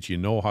pretend that you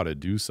know how to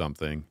do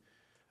something,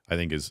 I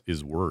think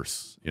is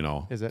worse.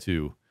 Is it?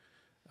 Too.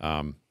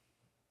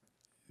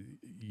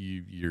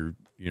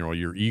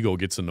 Your ego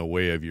gets in the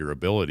way of your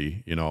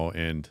ability.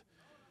 And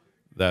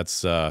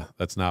that's not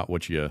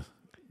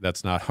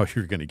that's not how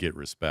you're going to get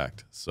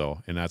respect.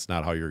 So, and that's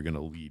not how you're going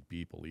to lead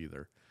people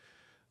either.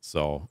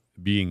 So,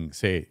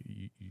 say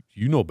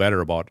you know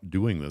better about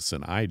doing this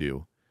than I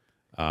do.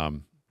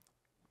 Go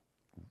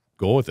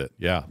with it.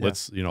 Yeah.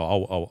 Let's,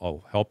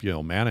 I'll help you,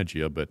 I'll manage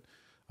you, but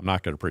I'm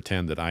not going to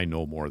pretend that I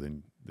know more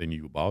than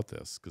you about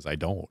this, because I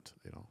don't,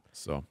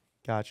 so.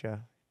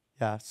 Gotcha.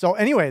 Yeah. So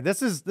anyway,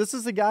 this is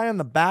the guy on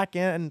the back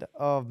end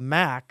of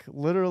MAK,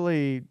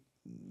 literally,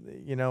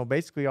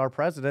 basically our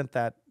president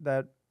that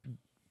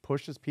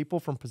pushes people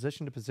from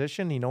position to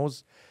position. He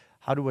knows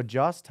how to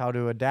adjust, how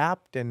to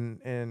adapt,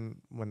 and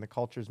when the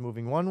culture is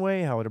moving one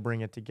way, how to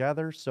bring it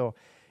together. So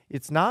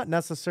it's not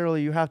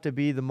necessarily you have to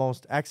be the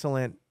most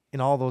excellent in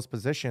all those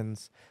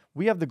positions.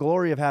 We have the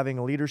glory of having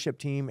a leadership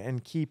team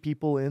and key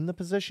people in the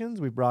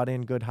positions. We brought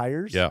in good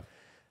hires. Yeah.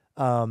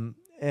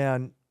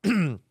 And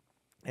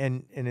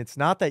it's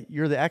not that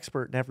you're the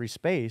expert in every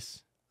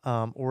space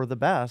or the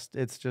best.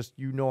 It's just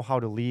how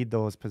to lead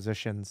those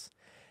positions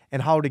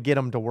and how to get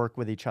them to work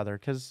with each other,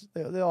 because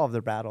they all have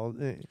their battle.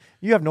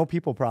 You have no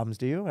people problems,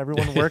 do you?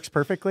 Everyone works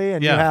perfectly,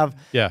 and you have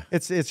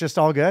it's just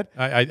all good.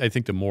 I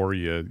think the more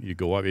you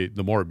go up,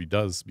 the more it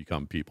does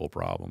become people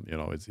problem.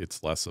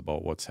 It's less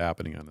about what's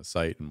happening on the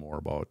site and more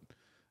about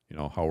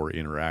how we're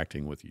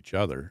interacting with each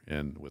other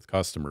and with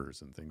customers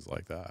and things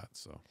like that.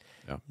 So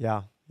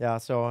yeah.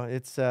 So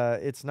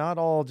it's not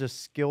all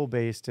just skill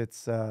based.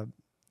 It's if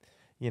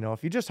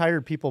you just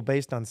hired people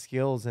based on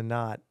skills and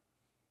not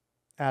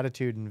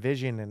attitude and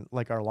vision and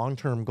like our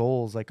long-term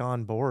goals, like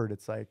on board,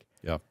 it's like,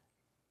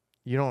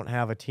 you don't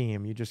have a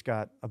team. You just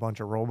got a bunch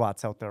of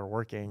robots out there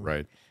working.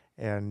 Right.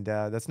 And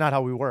that's not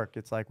how we work.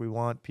 It's like we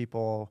want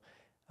people,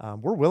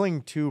 we're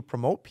willing to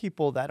promote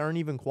people that aren't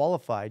even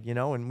qualified,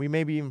 and we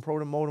maybe even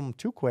promote them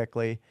too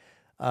quickly.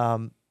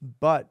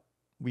 But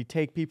we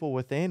take people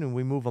within and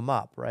we move them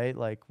up, right?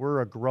 Like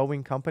we're a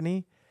growing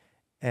company,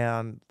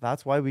 and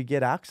that's why we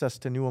get access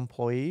to new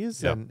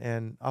employees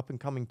and up and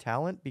coming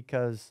talent,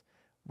 because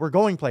we're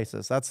going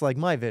places. That's like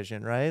my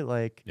vision, right?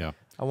 Like,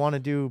 I want to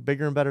do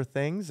bigger and better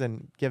things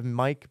and give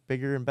Mike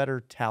bigger and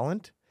better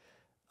talent.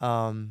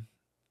 And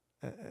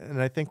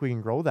I think we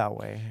can grow that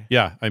way.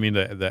 Yeah. I mean,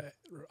 the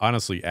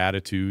honestly,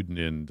 attitude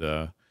and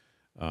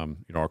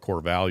our core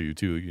value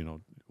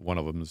too, one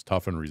of them is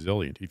tough and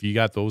resilient. If you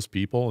got those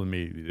people, and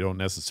maybe they don't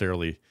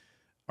necessarily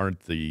don't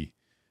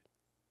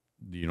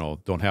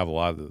have a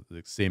lot of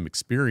the same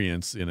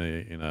experience in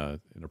a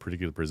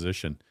particular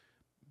position,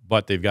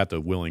 but they've got the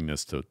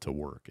willingness to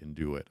work and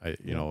do it.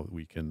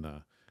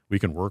 We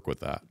can work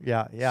with that.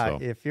 Yeah. So.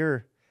 If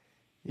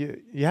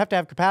you have to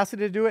have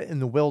capacity to do it and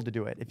the will to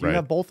do it. If you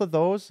have both of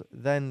those,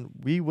 then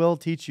we will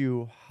teach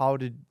you how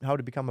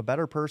to become a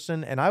better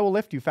person, and I will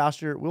lift you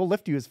faster. We'll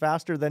lift you as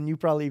faster than you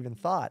probably even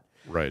thought.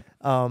 Right.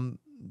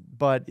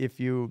 But if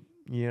you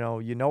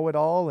know it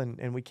all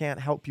and we can't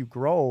help you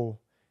grow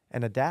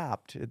and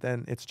adapt,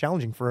 then it's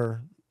challenging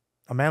for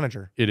a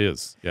manager. It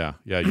is. Yeah.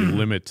 Yeah.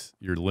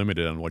 You're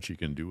limited on what you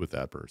can do with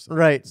that person.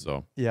 Right.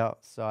 So,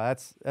 so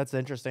that's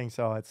interesting.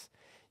 So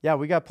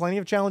we got plenty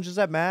of challenges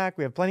at MAK.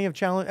 We have plenty of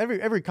challenge.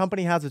 Every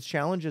company has its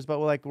challenges, but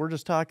we're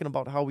just talking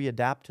about how we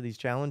adapt to these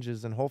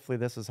challenges. And hopefully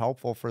this is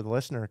helpful for the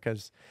listener,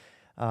 because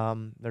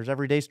there's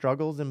everyday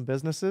struggles in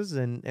businesses,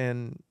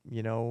 and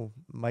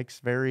Mike's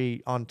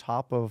very on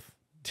top of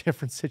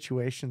different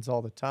situations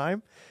all the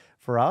time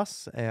for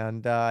us.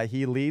 And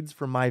he leads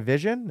from my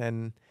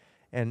vision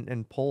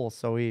and pull.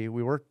 So we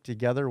work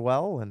together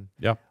well, and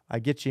I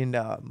get you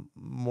into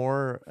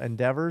more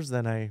endeavors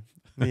than I,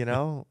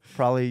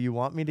 probably you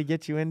want me to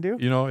get you into.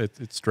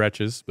 It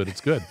stretches, but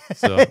it's good.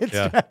 So it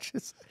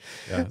stretches.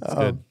 Yeah, it's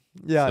good.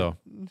 Yeah.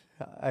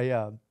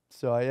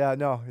 So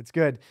it's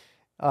good.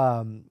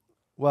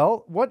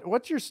 Well,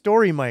 what's your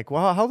story, Mike?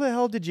 Well, how the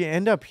hell did you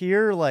end up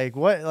here?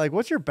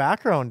 What's your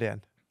background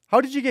in?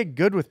 How did you get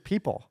good with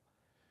people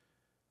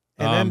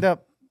and end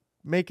up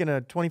making a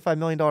 $25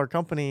 million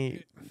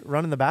company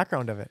running the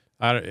background of it?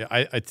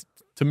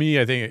 To me,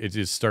 I think it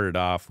just started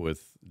off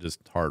with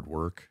just hard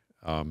work.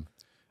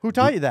 Who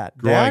taught you that?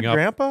 Dad,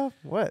 grandpa?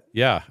 What?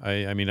 Yeah.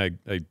 I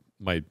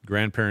my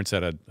grandparents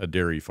had a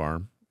dairy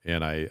farm,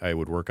 and I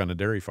would work on a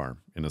dairy farm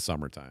in the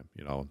summertime,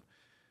 you know.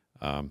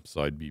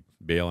 So I'd be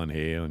baling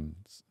hay and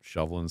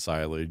shoveling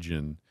silage,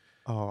 and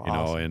you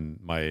know, and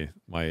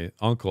my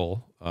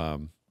uncle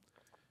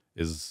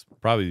is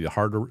probably the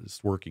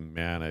hardest working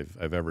man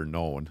I've ever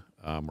known.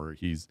 Where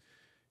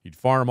he'd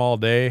farm all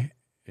day,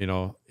 you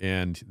know,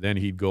 and then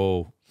he'd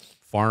go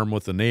farm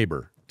with the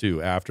neighbor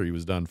too after he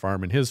was done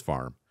farming his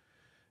farm.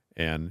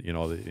 And you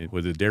know,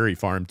 with a dairy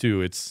farm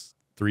too, it's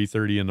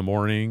 3:30 in the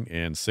morning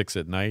and 6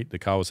 at night. The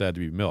cows had to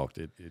be milked.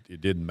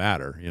 It didn't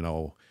matter, you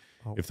know.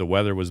 If the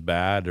weather was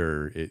bad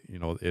or you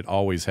know, it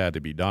always had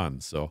to be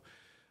done. So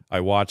I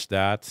watched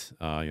that.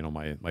 You know,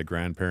 my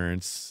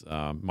grandparents,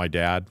 my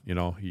dad, you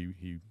know,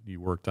 he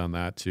worked on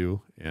that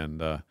too,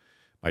 and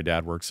my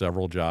dad worked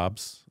several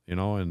jobs, you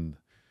know, and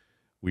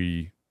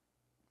we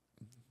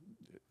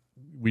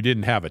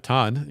didn't have a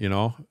ton, you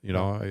know.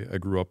 I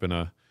grew up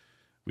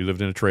we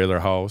lived in a trailer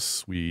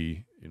house.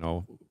 You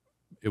know,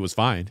 it was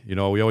fine. You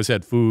know, we always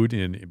had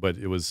food, but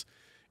it was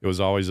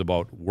always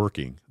about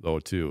working though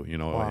too, you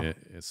know. Wow.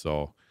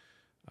 So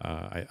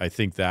I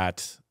think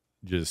that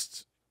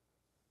just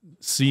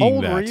seeing How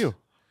old that. were you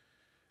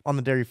on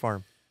the dairy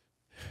farm?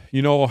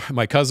 You know,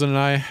 my cousin and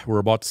I were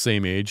about the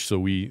same age, so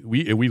we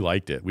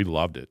liked it. We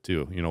loved it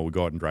too. You know, we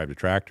go out and drive the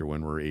tractor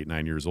when we're 8,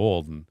 9 years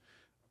old, and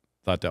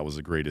thought that was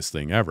the greatest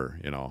thing ever.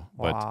 You know,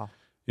 Wow. but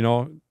you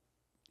know,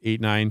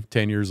 8, 9,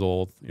 10 years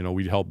old, you know,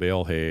 we'd help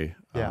bale hay,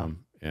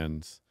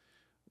 and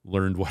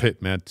learned what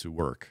it meant to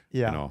work.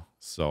 Yeah. You know,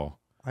 so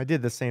I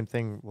did the same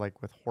thing,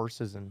 like with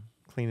horses and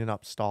cleaning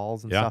up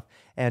stalls and stuff.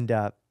 And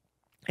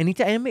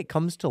anytime it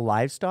comes to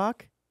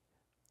livestock,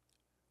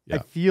 I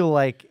feel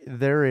like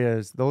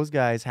those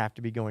guys have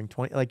to be going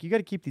 20, like you got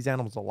to keep these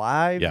animals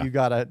alive. You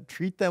got to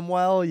treat them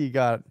well.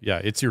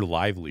 It's your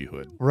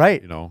livelihood.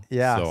 Right. You know?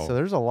 Yeah. So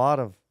there's a lot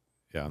of,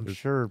 I'm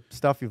sure,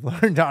 stuff you've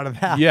learned out of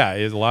that. Yeah.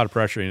 It's a lot of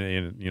pressure.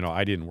 And, you know,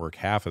 I didn't work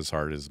half as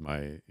hard as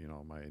my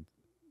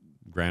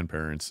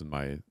grandparents and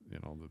my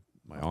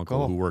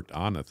uncle who worked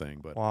on the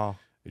thing, but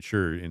it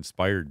sure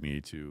inspired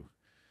me to,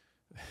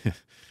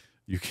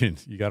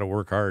 you got to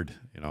work hard,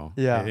 you know?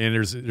 Yeah. And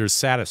there's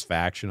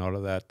satisfaction out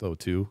of that though,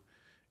 too,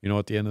 you know,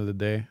 at the end of the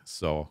day.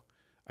 So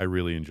I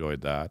really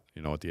enjoyed that.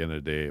 You know, at the end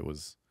of the day, it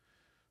was,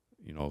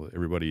 you know,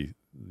 everybody,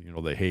 you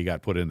know, the hay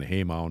got put in the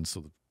hay mound,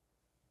 so the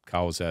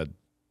cows had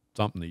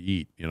something to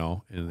eat, you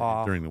know,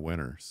 during the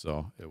winter.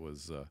 So it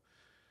was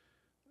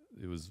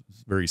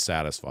very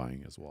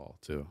satisfying as well,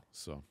 too.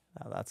 So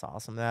that's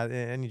awesome. That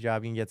any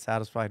job you can get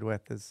satisfied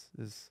with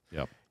is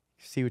yep.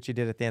 See what you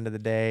did at the end of the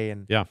day,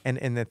 and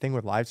the thing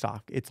with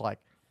livestock, it's like,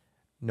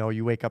 no,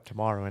 you wake up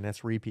tomorrow and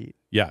it's repeat.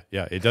 Yeah.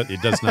 It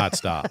does not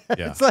stop.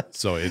 Yeah. It's like,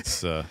 so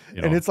it's you know,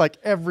 and it's like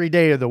every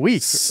day of the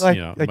week, like,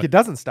 you know, it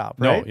doesn't stop,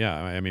 right? No, yeah.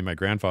 I mean, my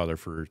grandfather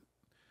for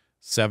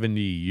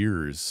 70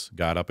 years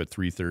got up at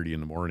 3:30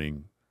 in the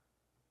morning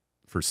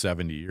for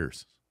 70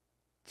 years.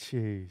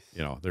 Jeez.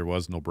 You know, there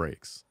was no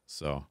breaks.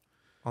 So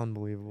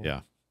unbelievable.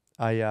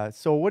 Yeah.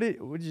 So what did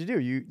you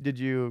do? Did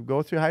you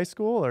go through high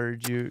school, or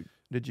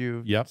did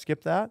you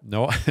skip that?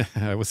 No,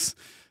 I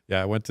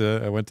went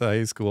to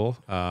high school.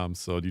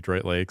 So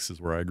Detroit Lakes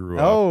is where I grew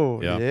up.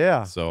 Oh,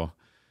 yeah. So,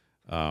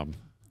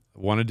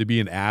 wanted to be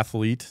an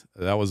athlete.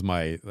 That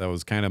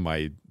was kind of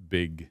my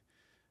big,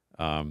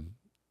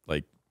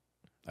 like,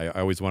 I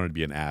always wanted to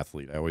be an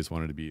athlete. I always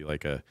wanted to be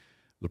like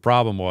the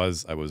problem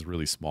was I was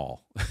really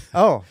small.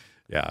 Oh.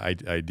 Yeah. I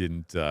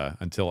didn't,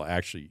 until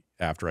actually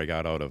after I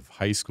got out of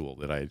high school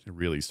that I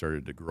really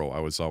started to grow. I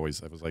was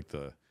like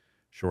the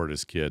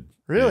shortest kid.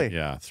 Really?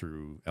 Yeah.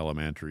 Through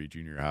elementary,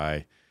 junior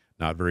high,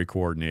 not very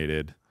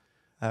coordinated.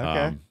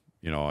 Okay.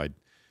 You know, I'd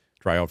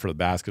try out for the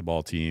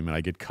basketball team and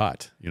I get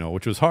cut, you know,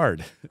 which was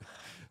hard.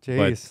 Jeez.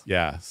 But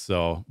yeah.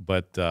 So,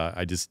 but,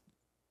 I just,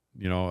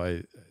 you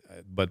know,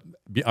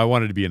 I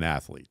wanted to be an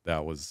athlete.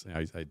 That was,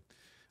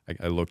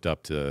 I looked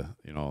up to,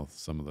 you know,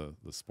 some of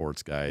the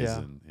sports guys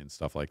and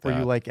stuff like that. Were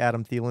you like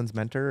Adam Thielen's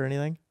mentor or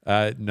anything?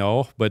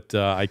 No, but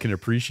I can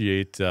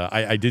appreciate.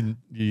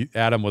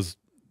 Adam was,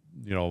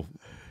 you know,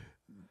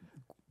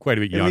 quite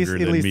a bit younger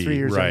than me, 3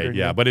 years right? younger,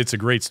 Yeah, but it's a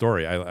great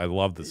story. I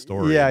love the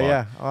story.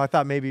 Yeah. Oh, I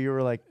thought maybe you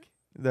were like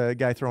the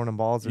guy throwing him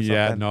balls or something.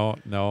 Yeah,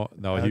 no.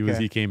 Okay.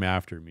 He came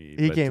after me.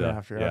 He came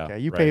after. Yeah, okay,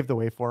 you paved the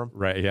way for him.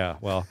 Right. Yeah.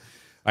 Well,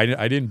 I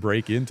didn't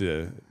break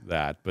into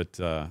that, but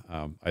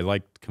I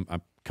like.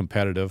 I'm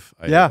competitive.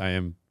 I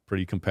am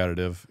pretty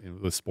competitive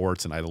with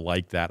sports, and I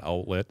like that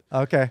outlet.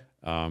 Okay.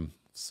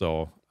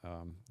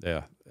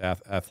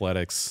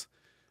 Athletics.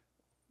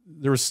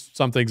 There was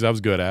some things I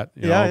was good at,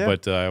 you know,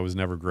 but I was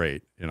never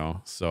great, you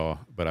know. So,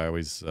 but I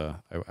always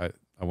I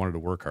wanted to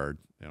work hard.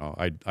 You know,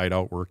 I'd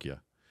outwork you.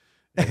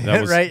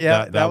 That was, right.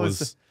 Yeah. That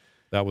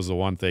was the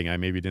one thing. I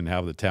maybe didn't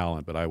have the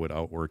talent, but I would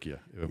outwork you,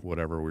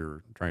 whatever we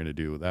were trying to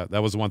do. That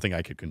was the one thing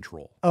I could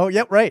control. Oh,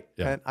 yep, right.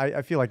 Yeah. And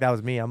I feel like that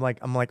was me. I'm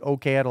like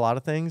okay at a lot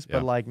of things,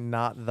 but like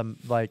not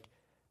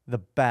the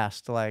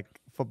best, like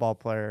football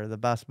player, the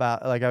best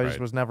like I just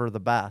was never the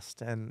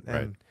best.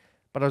 And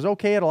but I was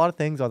okay at a lot of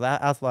things. I was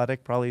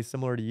athletic, probably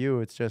similar to you.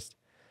 It's just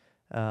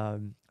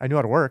I knew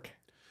how to work.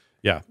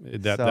 Yeah,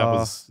 that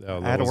was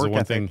the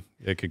one thing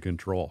it could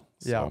control.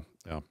 So,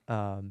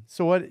 yeah.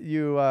 So what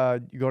you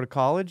go to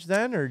college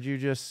then, or did you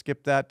just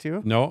skip that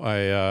too? No,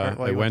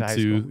 I went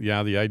to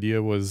the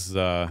idea was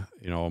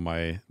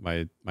my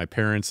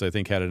parents, I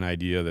think, had an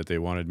idea that they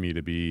wanted me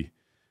to be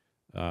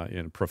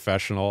in a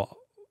professional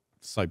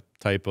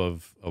type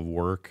of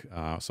work.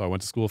 So I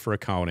went to school for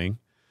accounting.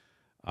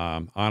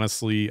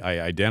 Honestly,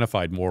 I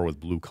identified more with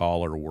blue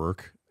collar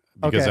work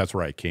because that's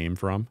where I came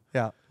from.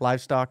 Yeah,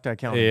 livestock to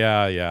accounting.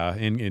 Yeah.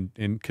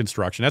 In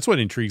construction, that's what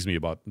intrigues me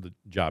about the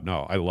job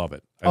now. I love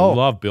it. I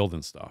love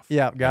building stuff.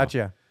 Yeah,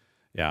 gotcha.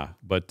 Yeah,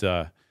 but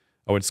I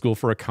went to school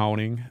for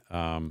accounting.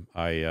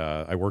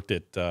 I worked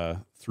at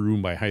through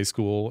my high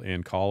school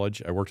and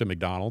college. I worked at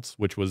McDonald's,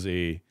 which was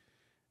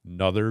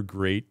another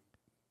great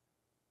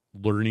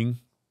learning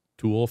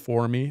tool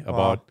for me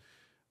about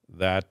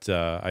that.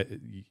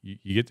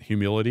 You get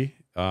humility.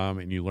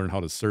 And you learn how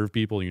to serve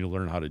people, and you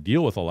learn how to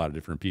deal with a lot of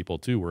different people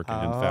too, working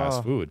in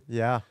fast food.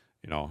 Yeah.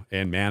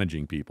 And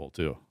managing people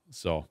too.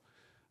 So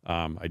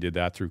I did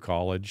that through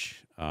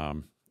college.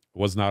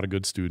 Was not a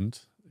good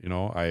student.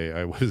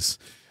 I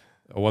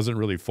wasn't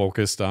really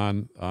focused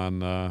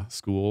on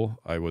school.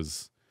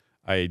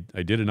 I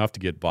did enough to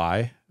get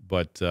by,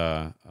 but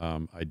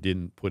I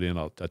didn't put in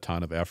a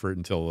ton of effort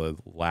until the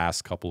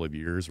last couple of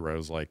years where I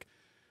was like,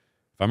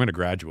 if I'm going to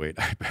graduate,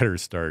 I better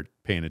start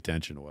paying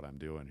attention to what I'm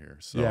doing here.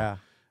 So,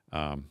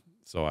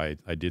 so I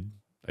did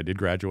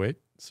graduate.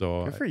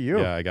 So good for you.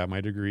 Yeah, I got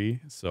my degree.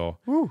 So,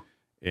 woo.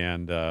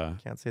 And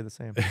can't say the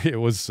same. It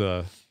was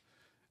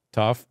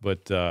tough,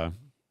 but the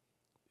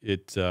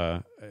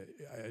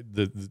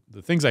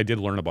things I did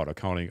learn about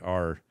accounting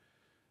are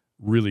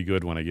really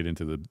good when I get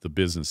into the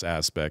business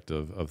aspect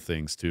of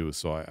things too.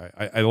 So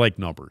I like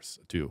numbers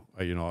too.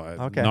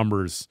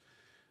 Numbers.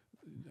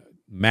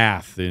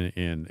 Math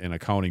in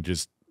accounting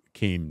just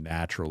came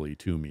naturally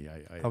to me.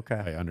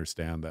 I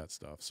understand that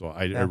stuff. So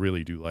I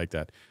really do like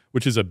that,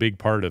 which is a big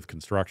part of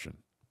construction.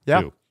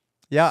 Yeah. Too.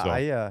 Yeah.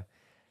 So,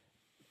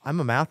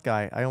 I'm a math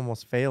guy. I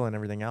almost fail in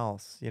everything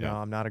else.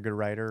 I'm not a good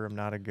writer. I'm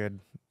not a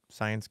good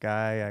science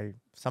guy. I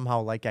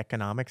somehow like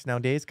economics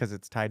nowadays because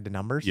it's tied to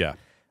numbers. Yeah.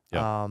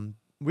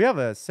 We have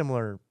a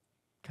similar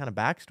kind of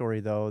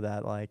backstory though,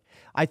 that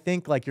I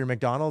think your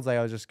McDonald's,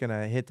 I was just going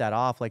to hit that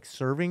off,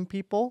 serving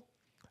people.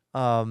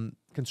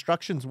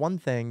 Construction's one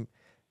thing.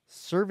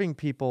 Serving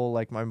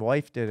people, my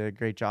wife did a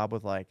great job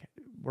with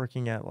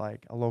working at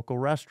a local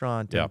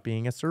restaurant and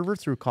being a server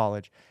through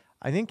college.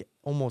 I think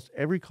almost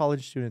every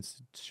college student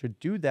should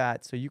do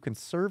that, so you can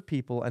serve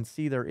people and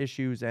see their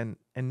issues and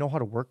know how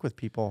to work with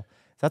people.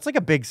 That's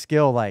a big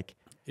skill, it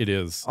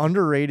is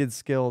underrated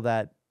skill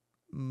that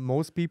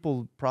most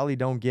people probably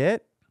don't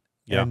get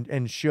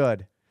and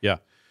should. Yeah.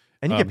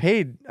 And you get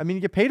paid. I mean,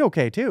 you get paid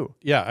okay too.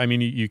 Yeah. I mean,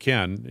 you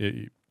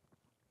can.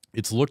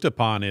 It's looked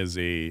upon as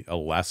a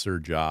lesser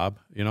job,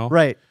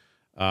 Right.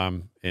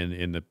 And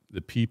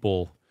the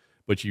people,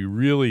 but you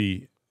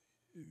really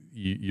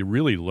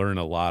learn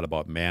a lot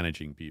about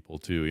managing people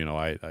too.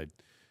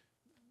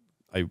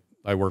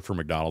 I worked for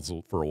McDonald's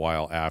for a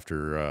while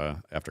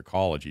after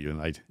college, and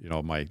my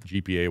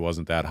GPA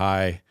wasn't that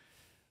high.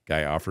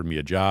 Guy offered me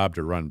a job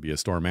to be a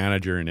store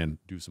manager and then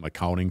do some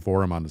accounting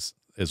for him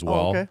as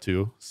well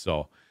too.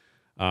 So.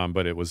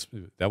 But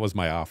that was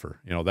my offer,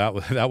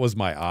 that was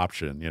my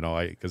option,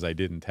 because I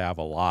didn't have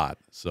a lot.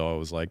 So I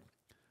was like,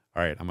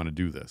 all right, I'm going to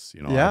do this.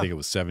 I think it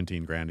was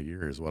 $17,000 a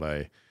year is what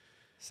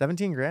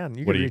 17 grand.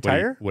 You could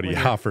retire? What he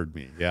offered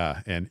me.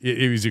 Yeah. And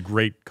it was a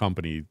great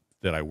company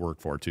that I work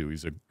for too.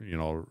 He's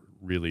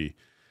really,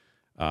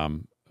 a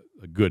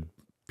good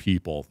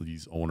people,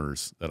 these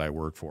owners that I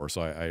work for.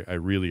 So I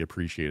really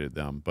appreciated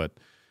them. But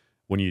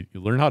when you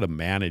learn how to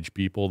manage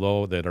people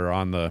though, that are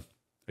on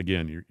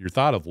again, you're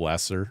thought of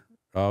lesser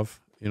of,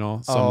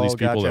 some of these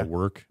people that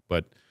work,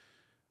 but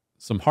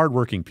some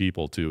hardworking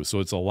people too. So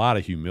it's a lot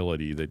of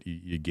humility that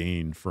you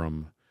gain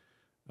from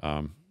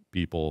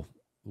people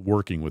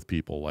working with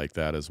people like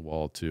that as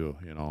well too,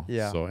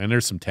 Yeah. So, and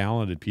there's some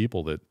talented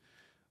people that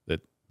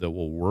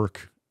will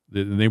work,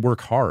 and they work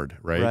hard,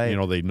 right?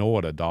 They know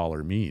what a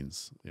dollar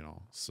means,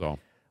 so.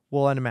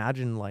 Well, and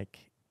imagine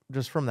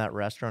just from that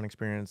restaurant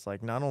experience,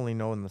 not only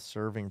knowing the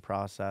serving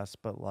process,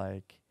 but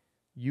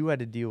you had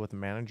to deal with a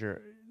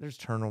manager. There's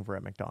turnover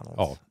at McDonald's.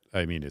 Oh,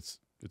 I mean, it's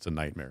a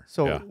nightmare.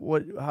 So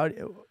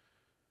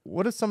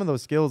what are some of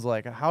those skills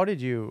like? How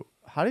did you,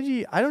 I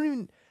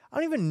don't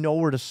even know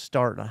where to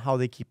start on how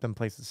they keep them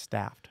places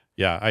staffed.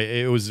 Yeah.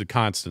 It was a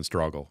constant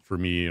struggle for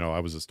me. I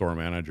was a store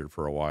manager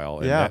for a while,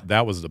 and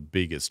that was the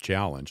biggest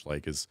challenge. I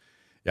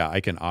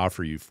can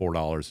offer you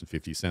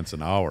 $4.50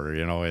 an hour,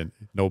 and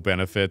no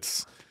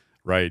benefits,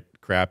 right?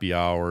 Crappy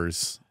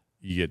hours.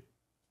 You get,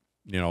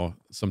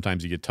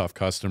 sometimes you get tough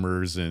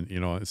customers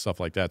and, stuff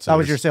like that. So that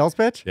was your sales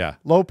pitch? Yeah.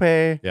 Low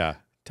pay. Yeah.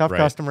 Tough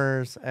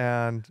customers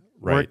and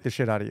work the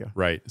shit out of you.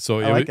 Right. So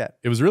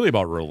it was really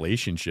about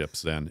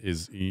relationships then.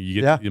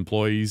 You get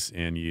employees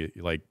and you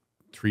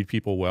treat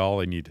people well,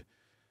 and you'd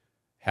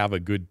have a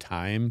good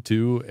time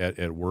too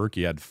at work.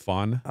 You had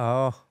fun.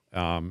 Oh.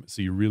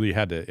 So you really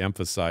had to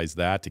emphasize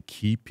that to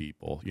keep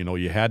people.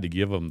 You had to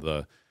give them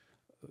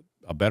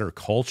a better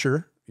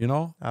culture.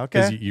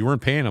 Because you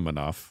weren't paying them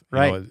enough.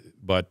 Right.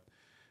 But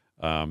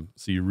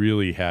so you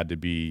really had to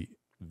be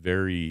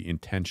very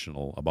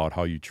intentional about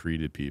how you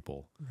treated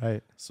people.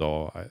 Right.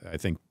 So I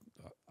think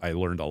I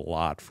learned a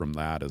lot from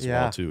that as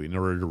well too, in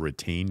order to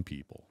retain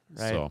people.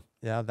 Right. So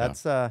yeah,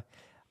 that's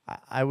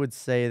I would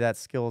say that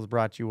skill has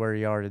brought you where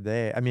you are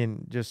today. I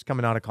mean, just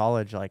coming out of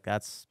college, like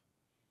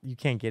you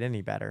can't get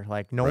any better.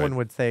 Like no one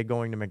would say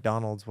going to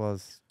McDonald's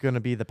was going to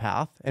be the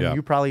path. And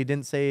you probably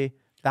didn't say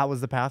that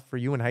was the path for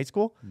you in high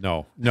school.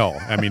 No.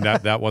 I mean,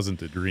 that wasn't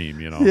the dream,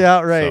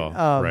 Yeah. Right.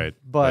 So, right.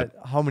 But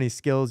how many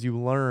skills you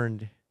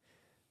learned,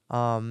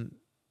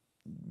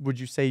 would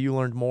you say you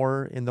learned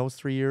more in those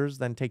 3 years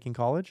than taking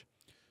college?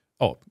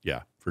 Oh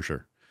yeah, for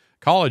sure.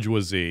 College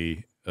was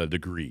a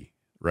degree,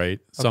 right?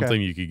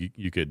 Something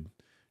you could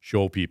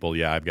show people.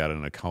 Yeah, I've got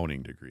an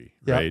accounting degree,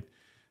 right?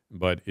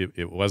 But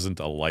it wasn't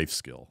a life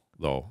skill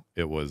though.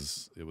 It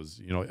was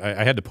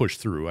I had to push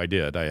through. I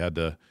did. I had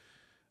to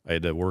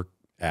work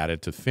at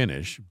it to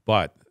finish,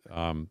 but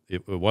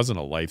it wasn't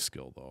a life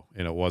skill though,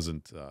 and it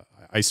wasn't.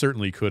 I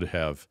certainly could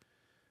have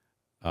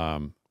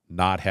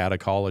not had a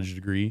college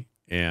degree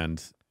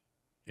and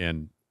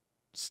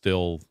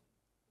still,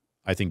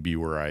 I think, be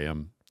where I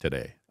am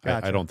today.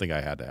 Gotcha. I don't think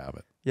I had to have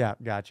it. Yeah,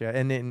 gotcha.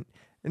 And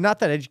not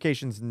that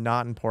education's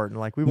not important.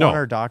 Like we want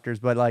our doctors,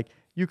 but like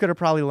you could have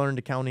probably learned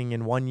accounting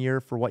in 1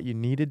 year for what you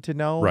needed to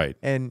know, right?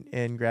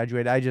 And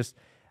graduate. I just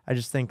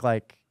think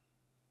like,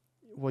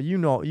 well,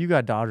 you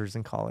got daughters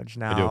in college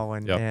now,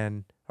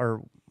 and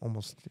or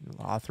almost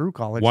through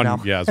college now.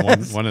 Yeah,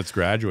 one that's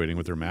graduating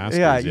with their master's.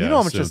 Yeah, you know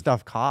how much this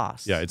stuff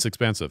costs. Yeah, it's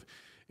expensive,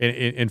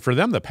 and for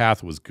them the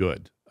path was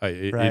good.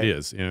 It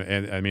is,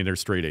 and I mean they're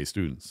straight A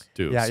students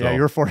too. Yeah,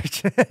 you're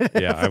fortunate.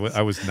 Yeah,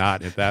 I was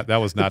not. That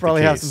was not. They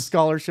probably the case. Have some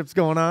scholarships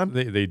going on.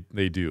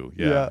 They do.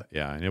 Yeah,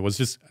 and it was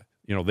just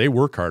they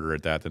work harder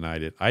at that than I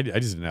did. I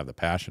just didn't have the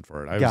passion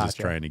for it. I was just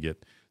trying to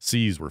get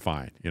C's were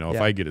fine. If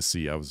I get a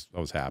C, I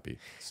was happy.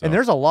 So. And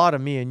there's a lot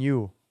of me and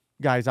you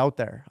guys out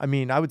there. I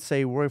mean, I would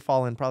say we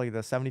fall in probably the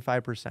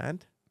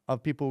 75%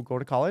 of people who go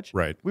to college.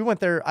 Right. I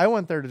went there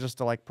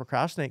to like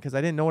procrastinate because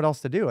I didn't know what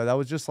else to do. That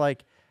was just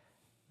like.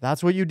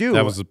 That's what you do.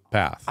 That was the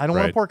path. I don't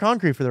want to pour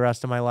concrete for the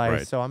rest of my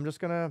life. So I'm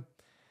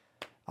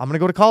gonna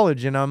go to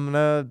college and I'm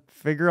gonna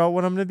figure out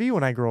what I'm gonna be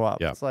when I grow up.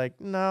 Yeah. It's like,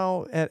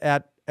 no,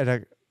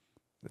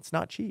 it's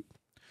not cheap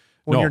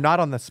when you're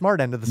not on the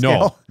smart end of the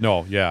scale.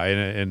 No, yeah.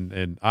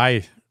 And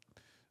I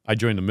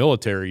joined the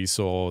military,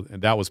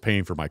 and that was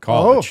paying for my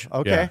college. Oh,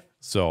 okay. Yeah.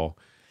 So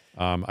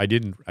I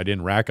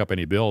didn't rack up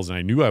any bills, and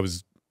I knew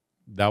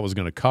that was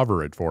going to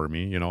cover it for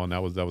me, and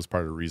that was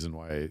part of the reason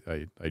why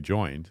I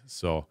joined.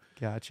 So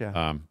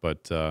gotcha.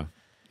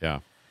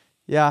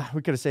 Yeah,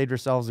 we could have saved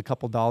ourselves a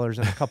couple dollars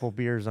and a couple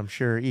beers, I'm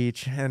sure,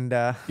 each. And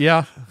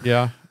yeah.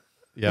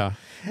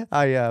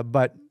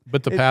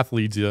 But the path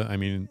leads you. I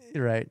mean,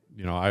 right.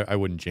 I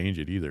wouldn't change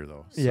it either,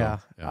 though. So, yeah.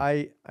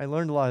 I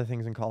learned a lot of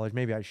things in college.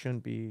 Maybe I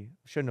shouldn't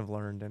have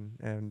learned,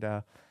 and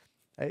I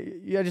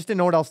just didn't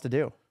know what else to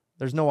do.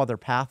 There's no other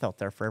path out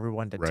there for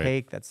everyone to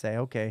take that say,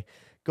 okay,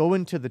 go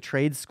into the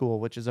trade school,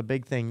 which is a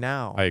big thing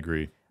now. I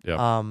agree.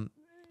 Yeah.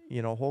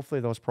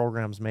 Hopefully those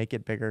programs make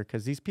it bigger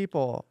because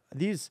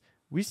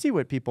we see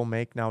what people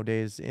make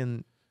nowadays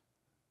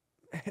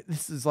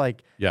this is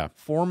like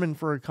foreman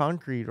for a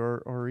concrete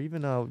or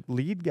even a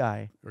lead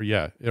guy.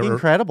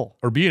 Incredible.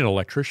 Or be an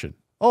electrician.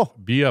 Oh,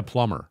 be a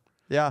plumber.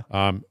 Yeah.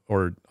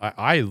 Or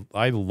I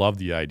love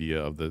the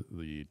idea of the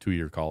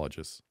 2-year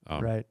colleges.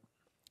 Right.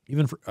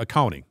 Even for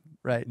accounting.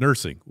 Right.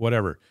 Nursing,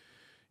 whatever.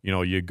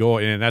 You go,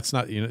 and that's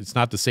not, it's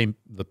not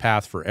the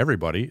path for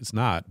everybody. It's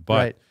not,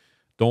 but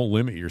don't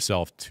limit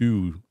yourself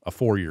to a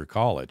 4-year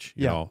college.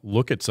 You know,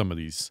 look at some of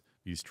these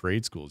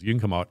trade schools. You can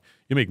come out,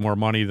 you make more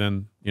money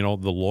than, the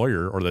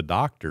lawyer or the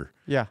doctor.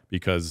 Yeah.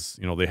 Because,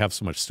 they have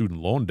so much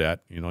student loan debt.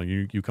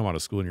 You come out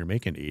of school and you're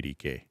making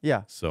 $80K.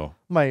 Yeah. So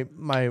my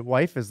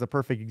wife is the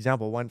perfect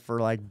example. Went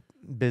for like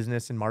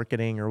business and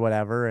marketing or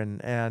whatever,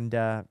 and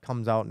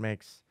comes out and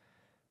makes,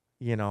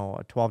 a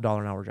 $12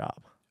 an hour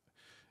job.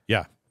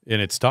 Yeah. And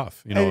it's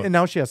tough, And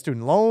now she has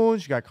student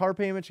loans, she got car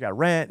payments, she got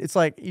rent. It's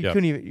like you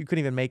couldn't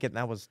even make it, and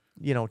that was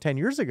 10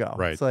 years ago.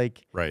 Right. It's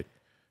like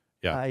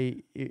Yeah.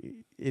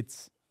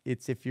 It's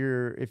if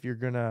you're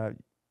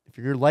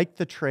like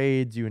the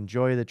trades, you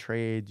enjoy the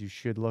trades, you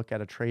should look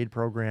at a trade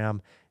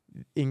program.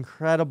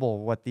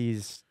 Incredible what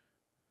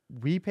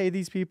we pay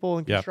these people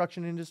in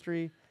construction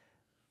industry,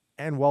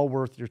 and well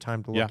worth your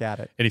time to look at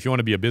it. And if you want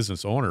to be a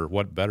business owner,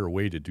 what better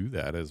way to do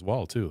that as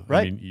well too?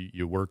 Right. I mean,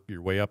 you work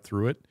your way up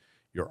through it.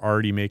 You're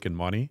already making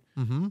money.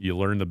 Mm-hmm. You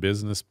learn the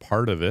business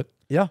part of it.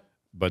 Yeah.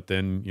 But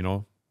then,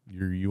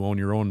 you own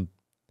your own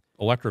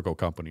electrical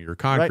company or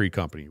concrete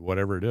company,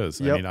 whatever it is.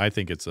 Yep. I mean, I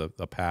think it's a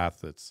path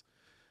that's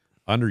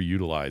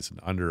underutilized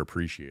and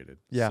underappreciated.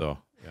 Yeah. So,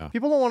 yeah.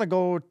 People don't want to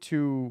go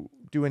to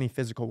do any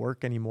physical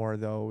work anymore,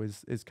 though,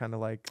 is kind of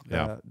like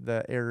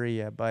the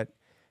area. But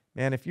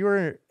man, if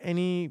you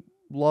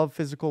love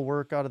physical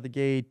work out of the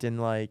gate and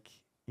like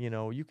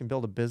you can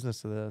build a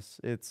business of this.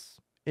 It's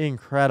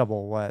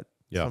incredible what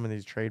some of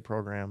these trade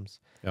programs.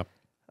 Yep.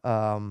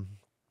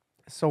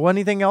 So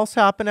anything else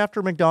happened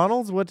after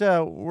McDonald's? What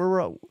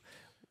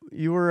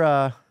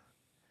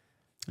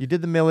you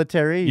did the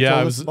military? You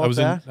I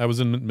was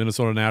in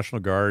Minnesota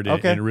National Guard,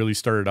 and it really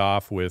started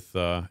off with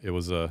it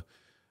was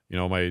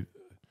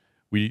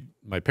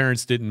my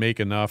parents didn't make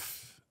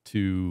enough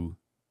to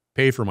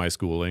pay for my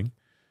schooling.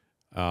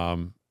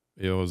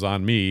 It was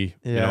on me,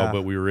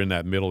 but we were in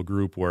that middle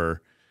group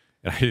where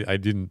I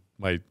didn't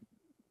have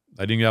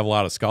a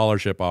lot of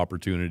scholarship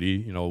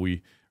opportunity.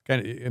 We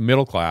kind of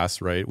middle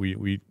class, right?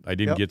 I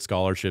didn't get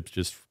scholarships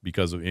just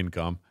because of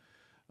income.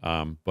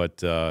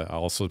 But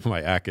also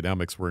my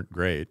academics weren't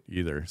great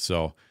either.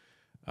 So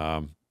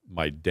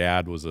my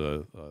dad was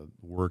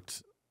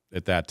worked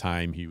at that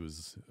time. He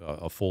was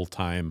a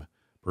full-time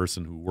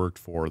person who worked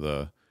for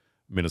the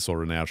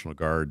Minnesota National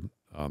Guard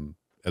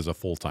as a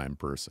full-time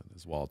person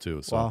as well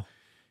too. So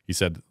he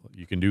said,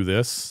 you can do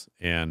this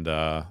and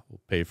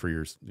we'll pay for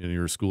your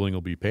schooling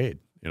will be paid.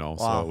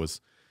 So it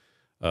was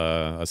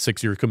a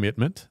 6-year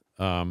commitment.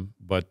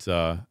 But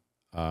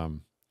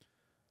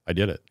I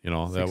did it,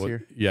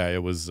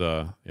 it was,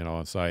 so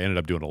I ended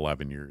up doing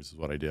 11 years is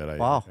what I did.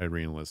 I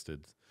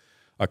re-enlisted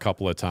a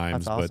couple of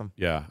times, That's awesome.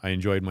 But I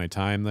enjoyed my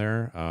time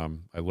there.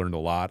 I learned a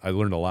lot. I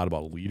learned a lot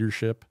about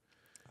leadership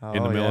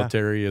in the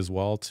military as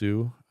well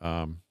too.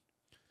 I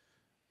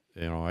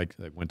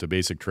went to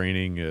basic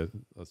training, a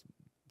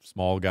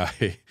small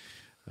guy,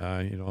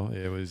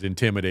 it was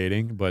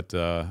intimidating, but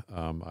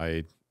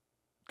I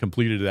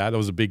completed that. That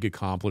was a big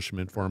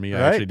accomplishment for me.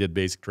 I actually did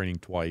basic training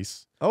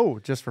twice. Oh,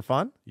 just for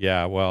fun?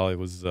 Yeah. Well, it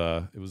was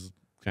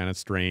kind of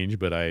strange,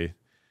 but it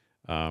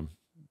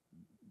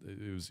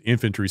was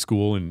infantry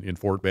school in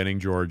Fort Benning,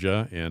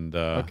 Georgia. And,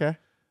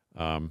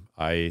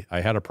 I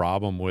had a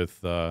problem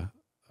with, I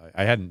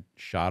hadn't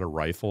shot a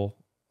rifle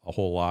a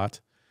whole lot.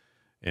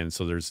 And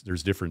so there's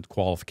different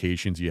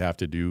qualifications you have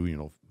to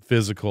do,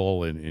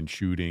 physical and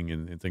shooting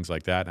and things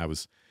like that.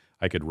 And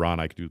I could run,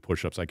 I could do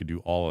push-ups, I could do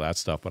all of that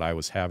stuff, but I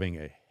was having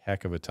a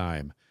heck of a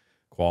time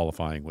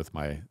qualifying with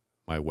my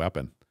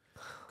weapon.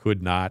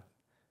 Could not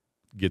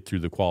get through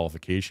the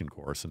qualification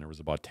course, and there was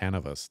about 10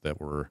 of us that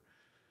were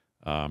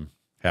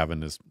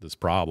having this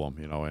problem,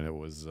 and it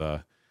was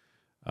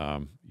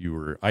you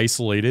were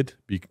isolated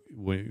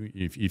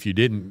if you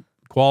didn't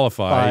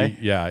qualify.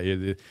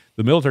 The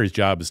military's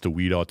job is to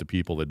weed out the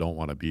people that don't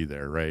want to be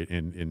there, right?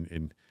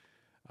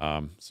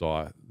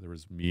 So there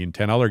was me and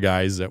 10 other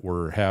guys that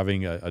were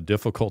having a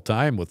difficult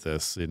time with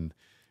this. In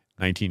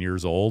 19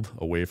 years old,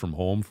 away from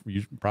home,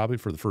 probably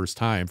for the first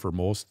time for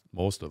most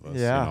of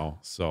us.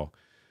 So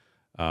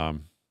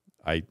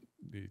I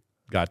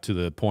got to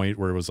the point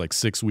where it was like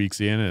 6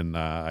 weeks in, and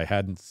I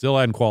still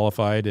hadn't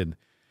qualified, and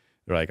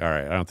they're like, "All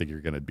right, I don't think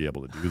you're going to be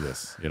able to do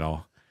this."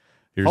 How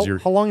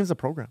long is the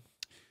program?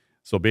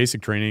 So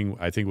basic training,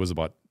 I think, was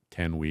about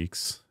 10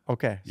 weeks.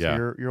 Okay,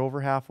 so you're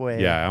over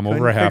halfway. Yeah, I'm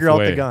over halfway. Figure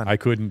out the gun. I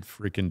couldn't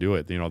freaking do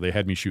it. They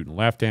had me shooting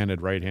left-handed,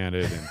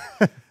 right-handed,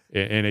 and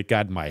and it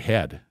got in my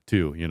head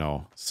too.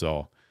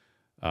 So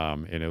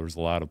and there was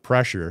a lot of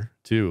pressure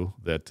too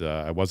that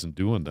I wasn't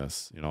doing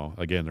this.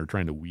 Again, they're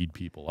trying to weed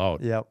people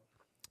out. Yep.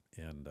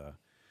 And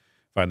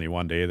finally,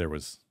 one day there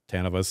was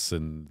 10 of us,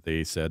 and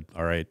they said,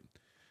 "All right,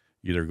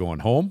 either going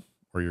home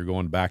or you're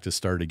going back to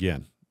start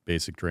again,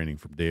 basic training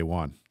from day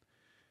one.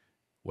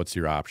 What's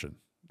your option,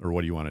 or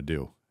what do you want to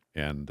do?"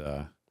 And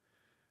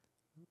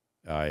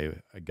I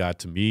got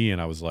to me,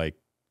 and I was like,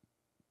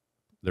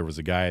 there was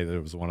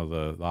one of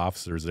the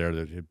officers there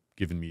that had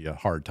given me a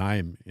hard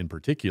time in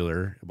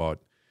particular about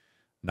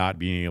not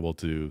being able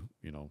to,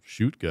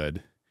 shoot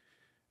good.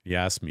 He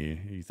asked me,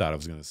 he thought I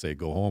was going to say,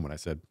 go home. And I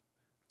said,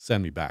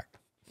 send me back.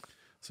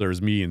 So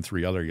there's me and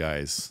 3 other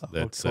guys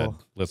that said,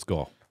 let's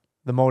go.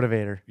 The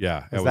motivator.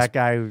 Yeah. Was that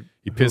guy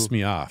he pissed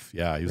me off.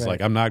 Yeah. He was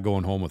like, I'm not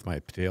going home with my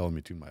tail in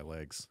between my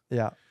legs.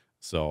 Yeah.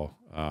 So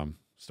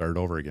started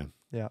over again.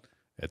 Yeah.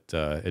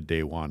 At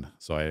day one.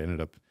 So I ended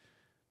up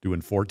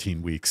doing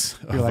 14 weeks.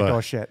 You're like,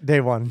 oh shit,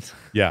 day one.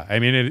 Yeah. I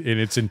mean,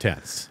 it's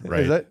intense,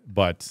 right? Is it?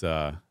 But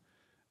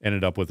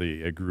ended up with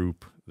a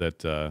group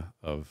that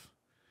of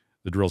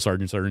the drill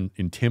sergeants are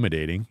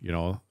intimidating,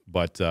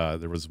 but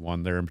there was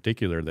one there in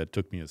particular that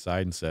took me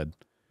aside and said,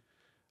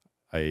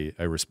 I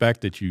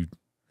respect that you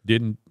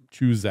didn't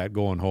choose that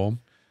going home.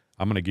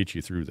 I'm going to get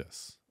you through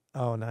this.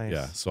 Oh, nice.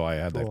 Yeah. So I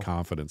had that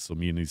confidence. So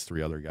me and these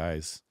 3 other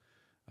guys,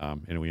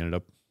 and we ended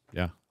up,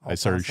 I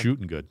started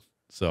shooting good.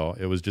 So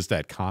it was just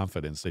that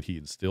confidence that he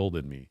instilled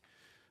in me,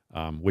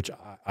 which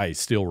I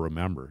still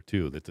remember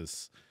too, that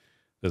this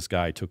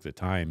guy took the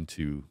time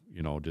to,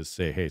 just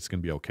say, hey, it's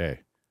going to be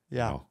okay.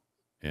 Yeah.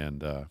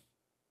 And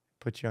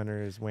put you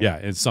under his wing. Yeah.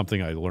 It's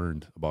something I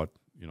learned about,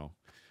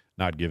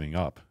 not giving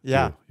up.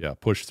 Yeah. Too. Yeah.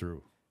 Push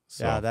through.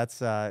 So, yeah.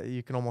 That's,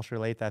 you can almost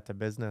relate that to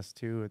business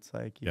too. It's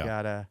like, you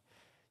gotta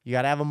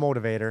have a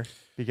motivator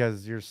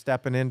because you're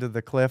stepping into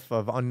the cliff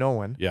of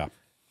unknown. Yeah.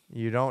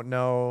 You don't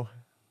know.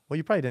 Well,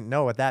 you probably didn't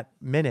know at that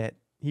minute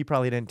he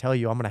probably didn't tell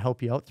you, I'm going to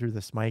help you out through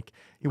this, Mike.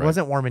 He Right.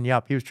 wasn't warming you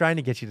up. He was trying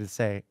to get you to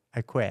say,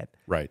 I quit.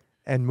 Right.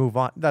 And move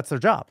on. That's their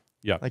job.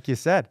 Yeah. Like you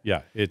said.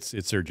 Yeah. It's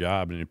their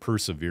job and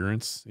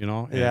perseverance, you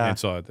know? And, Yeah. and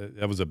so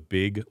that was a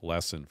big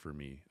lesson for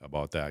me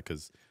about that.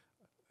 Cause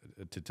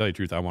to tell you the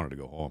truth, I wanted to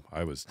go home.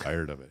 I was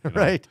tired of it. You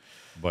know? Right.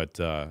 But,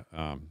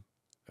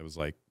 it was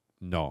like,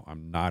 no,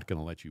 I'm not going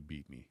to let you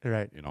beat me.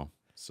 Right. You know?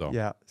 So,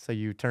 Yeah. So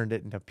you turned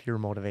it into pure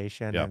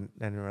motivation Yeah.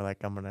 and you were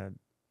like, I'm going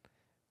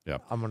Yeah.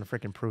 to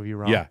freaking prove you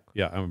wrong. yeah.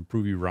 Yeah. I'm going to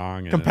prove you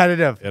wrong.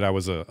 Competitive. And I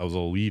was a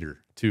leader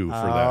too for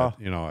Oh. that.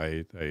 You know,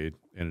 I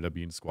ended up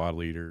being squad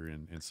leader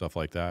and stuff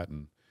like that.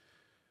 And,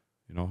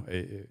 you know,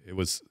 it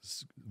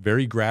was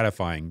very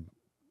gratifying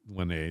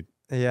when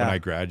I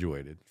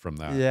graduated from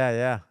that. Yeah.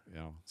 Yeah. You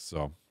know,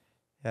 so.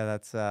 Yeah.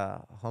 That's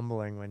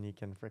humbling when you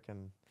can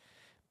freaking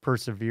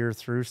persevere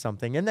through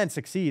something and then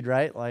succeed,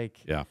 right?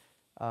 Like, Yeah.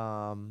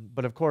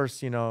 But of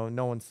course, you know,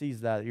 no one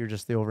sees that. You're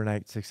just the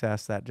overnight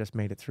success that just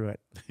made it through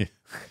it.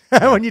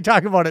 When you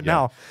talk about it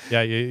now.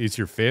 Yeah, it's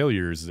your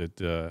failures that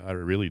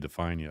really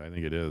define you. I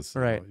think it is.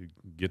 Right. You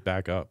get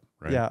back up.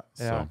 Right. Yeah.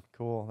 So, Yeah.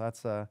 Cool.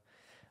 That's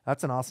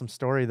an awesome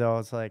story though.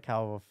 It's like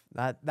how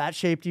that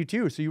shaped you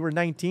too. So you were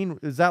 19.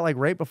 Is that like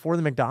right before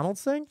the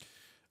McDonald's thing?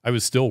 I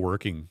was still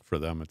working for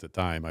them at the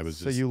time. I was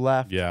So you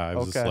left. Yeah, I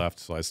was just Okay. left.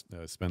 So I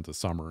spent the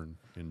summer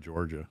in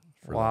Georgia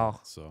for Wow.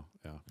 that. So,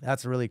 yeah.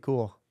 That's really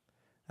cool.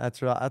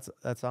 That's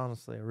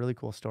honestly a really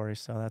cool story.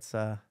 So that's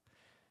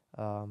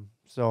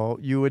so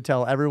you would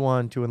tell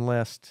everyone to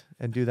enlist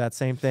and do that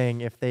same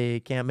thing if they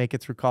can't make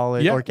it through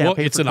college or can't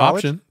pay it's for an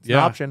college? option. It's an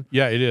option.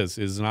 Yeah, it is.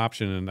 It's an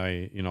option. And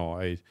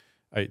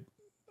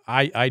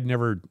I'd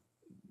never,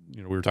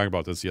 you know, we were talking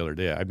about this the other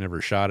day. I've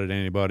never shot at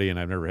anybody and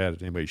I've never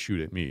had anybody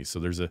shoot at me. So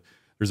there's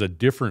a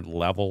different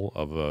level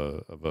of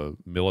a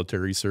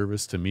military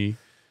service to me.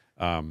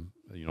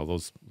 You know,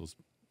 those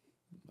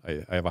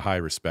I have a high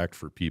respect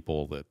for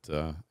people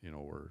that you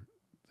know were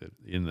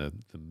in the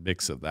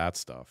mix of that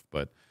stuff,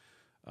 but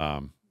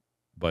I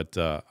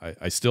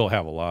still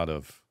have a lot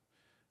of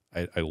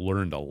I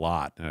learned a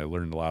lot, and I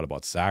learned a lot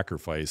about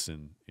sacrifice,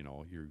 and you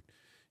know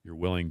you're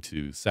willing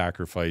to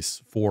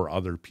sacrifice for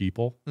other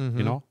people, Mm-hmm.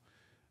 you know,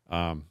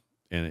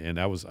 and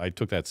that was I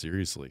took that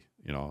seriously,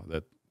 you know,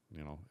 that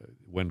you know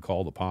when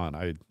called upon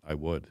I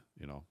would,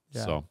 you know.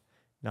 Yeah. So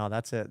No,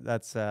 that's it.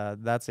 That's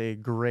a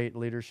great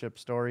leadership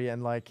story,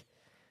 and like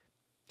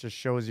just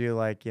shows you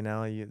like, you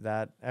know,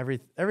 that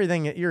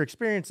everything your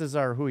experiences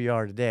are who you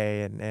are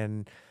today,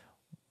 and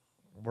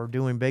we're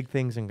doing big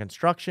things in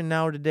construction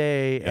now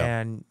today, Yeah.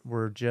 and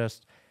we're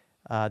just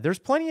there's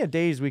plenty of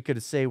days we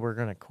could say we're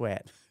gonna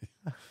quit.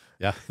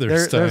 yeah,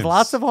 There's times.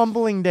 lots of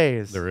humbling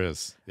days. There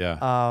is,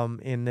 yeah.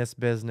 In this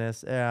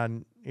business,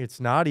 and it's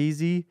not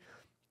easy.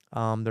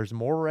 There's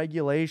more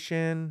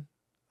regulation.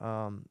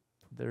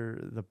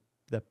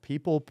 The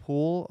people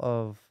pool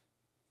of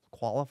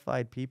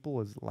qualified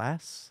people is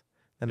less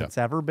than Yeah. it's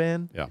ever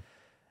been. Yeah.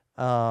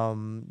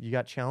 You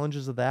got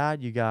challenges of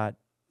that. You got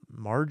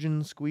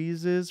margin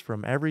squeezes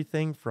from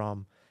everything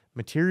from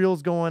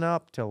materials going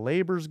up to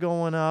labor's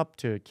going up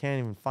to can't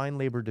even find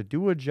labor to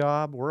do a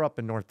job. We're up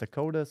in North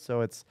Dakota,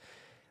 so it's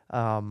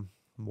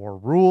more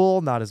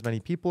rural, not as many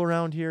people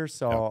around here.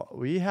 So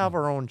we have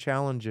our own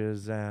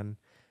challenges, and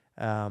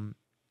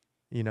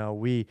you know,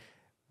 we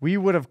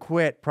would have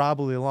quit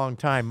probably a long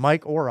time,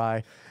 Mike or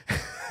I,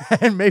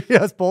 and maybe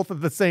us both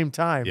at the same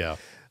time. Yeah.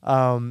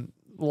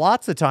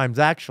 Lots of times,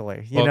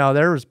 actually. You know,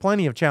 there was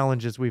plenty of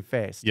challenges we've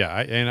faced.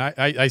 Yeah,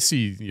 I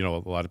see, you know,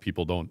 a lot of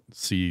people don't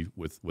see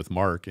with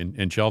Marc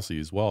and Chelsea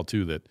as well,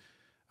 too, that,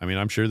 I mean,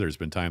 I'm sure there's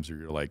been times where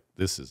you're like,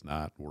 this is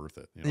not worth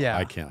it. You know, Yeah.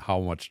 I can't, how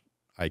much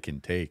I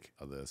can take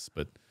of this.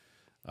 But,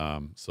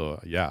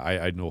 so, yeah,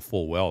 I know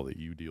full well that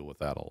you deal with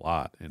that a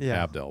lot and Yeah.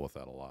 have dealt with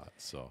that a lot.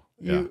 So,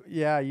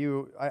 yeah.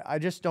 I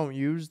just don't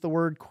use the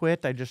word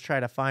quit. I just try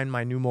to find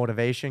my new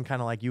motivation,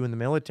 kind of like you in the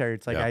military.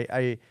 It's like,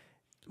 Yeah.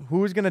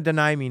 who's going to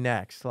deny me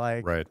next?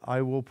 Like, Right.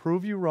 I will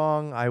prove you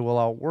wrong. I will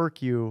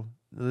outwork you.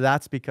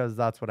 That's because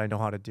that's what I know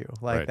how to do.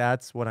 Like, Right.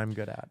 that's what I'm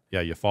good at.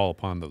 Yeah, you fall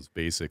upon those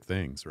basic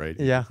things, right?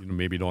 Yeah. You know,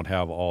 maybe don't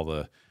have all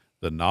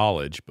the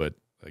knowledge, but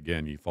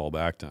again, you fall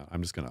back to,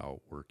 I'm just going to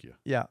outwork you.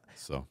 Yeah.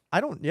 So,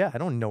 I don't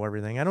know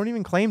everything. I don't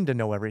even claim to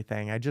know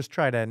everything. I just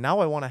try to, now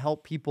I want to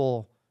help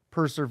people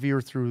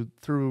persevere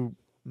through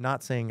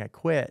not saying I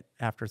quit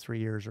after 3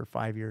 years or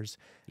 5 years.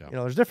 Yeah. You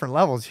know, there's different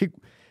levels.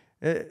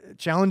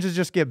 Challenges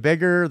just get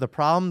bigger. The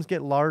problems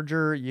get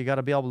larger. You got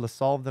to be able to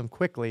solve them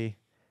quickly,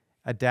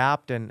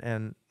 adapt,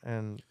 and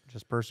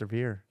just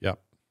persevere. yeah.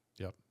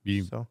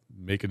 So,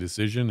 Make a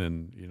decision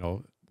and, you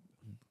know,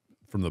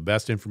 from the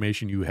best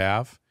information you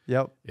have,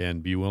 yep.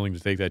 and be willing to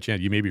take that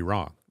chance. You may be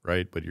wrong,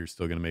 right? But you're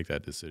still going to make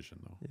that decision,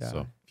 though. Yeah.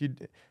 So,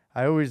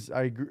 I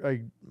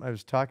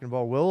was talking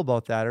about Will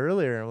about that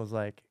earlier, and it was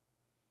like,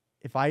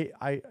 if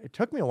it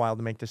took me a while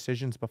to make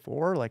decisions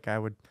before, like I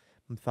would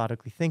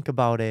methodically think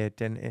about it,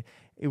 and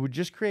it would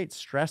just create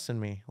stress in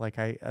me. Like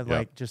I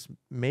like just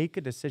make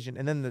a decision,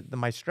 and then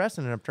my stress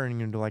ended up turning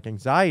into like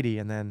anxiety,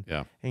 and then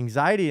yeah,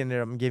 anxiety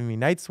ended up giving me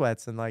night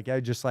sweats, and like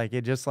it just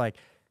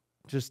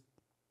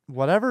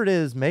whatever it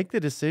is, make the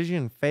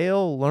decision,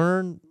 fail,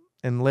 learn,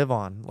 and live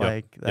on.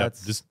 Like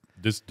that's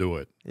just do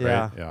it.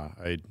 Yeah. Right? Yeah.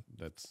 I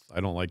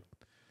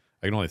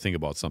can only think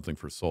about something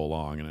for so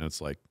long, and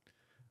it's like,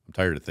 I'm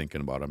tired of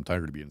thinking about it. I'm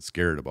tired of being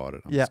scared about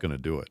it. I'm just going to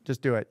do it.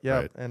 Just do it. Yeah.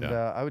 Right. And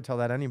I would tell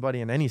that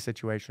anybody in any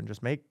situation,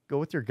 just go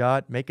with your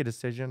gut, make a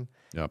decision.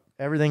 Yep.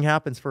 Everything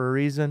happens for a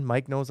reason.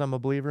 Mike knows I'm a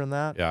believer in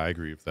that. Yeah, I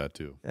agree with that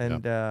too.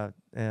 And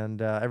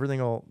everything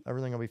will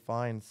be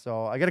fine.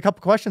 So I got a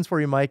couple questions for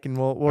you, Mike, and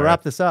we'll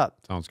wrap this up.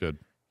 Sounds good.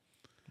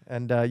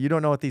 And you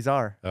don't know what these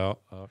are. Oh,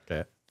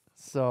 okay.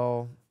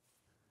 So,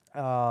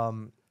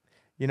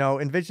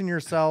 envision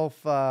yourself,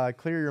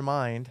 clear your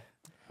mind.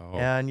 Oh.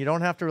 And you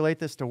don't have to relate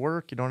this to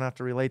work. You don't have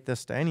to relate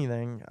this to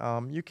anything.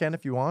 You can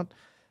if you want.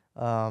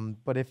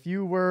 But if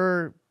you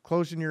were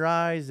closing your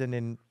eyes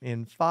and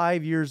in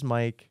 5 years,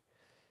 Mike,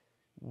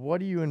 what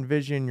do you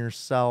envision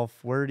yourself?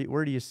 Where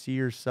do you see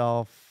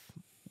yourself?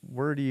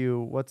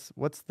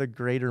 What's the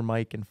greater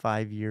Mike in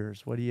 5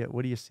 years? What do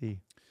you see?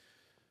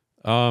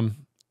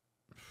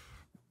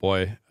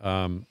 Boy,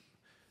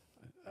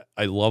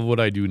 I love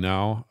what I do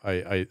now.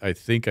 I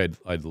think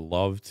I'd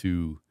love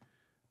to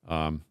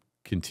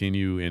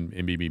continue and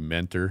maybe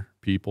mentor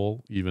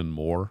people even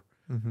more,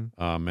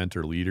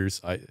 mentor leaders.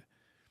 I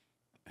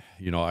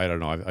don't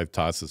know. I've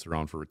tossed this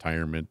around for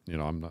retirement.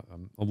 I'm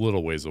a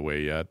little ways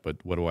away yet, but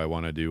what do I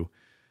want to do?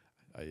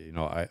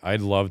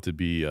 I'd love to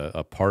be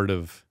a part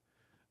of,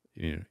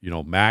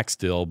 MAK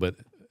still, but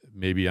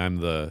maybe I'm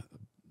the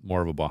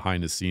more of a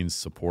behind the scenes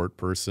support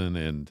person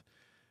and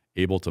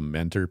able to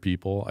mentor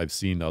people. I've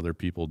seen other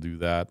people do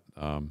that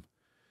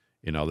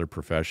in other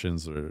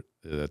professions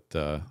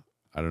that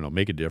I don't know,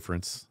 make a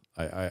difference.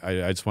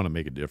 I just want to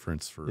make a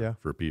difference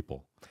for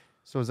people.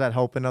 So is that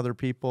helping other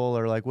people,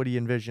 or like what do you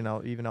envision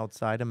even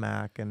outside of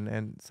MAK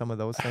and some of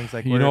those things?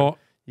 Like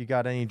you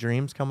got any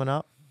dreams coming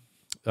up?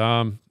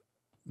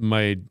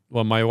 My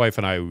wife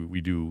and I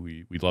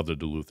we love the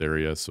Duluth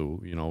area, so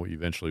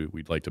eventually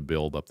we'd like to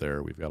build up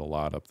there. We've got a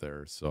lot up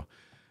there, so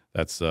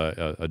that's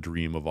a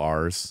dream of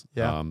ours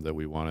that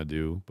we want to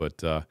do.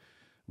 But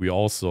we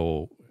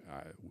also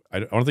I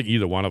don't think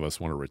either one of us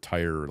want to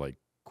retire, like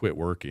quit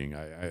working.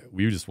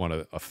 We just want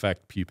to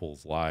affect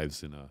people's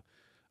lives in a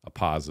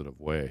positive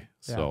way.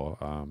 Yeah. So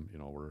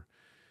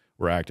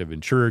we're active in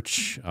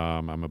church.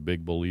 I'm a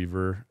big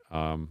believer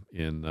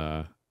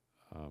in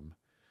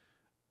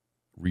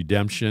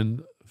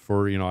redemption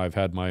for, I've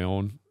had my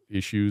own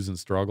issues and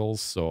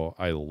struggles. So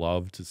I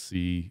love to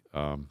see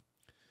and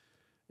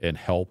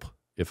help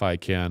if I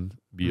can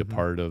be a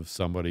part of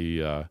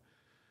somebody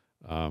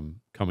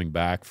coming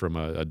back from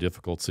a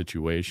difficult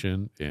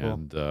situation,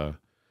 and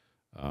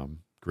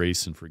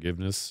grace and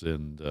forgiveness.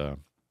 And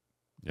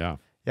yeah,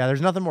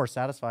 there's nothing more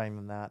satisfying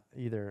than that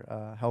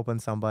either. Helping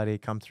somebody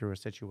come through a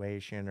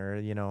situation, or,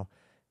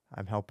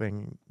 I'm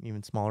helping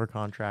even smaller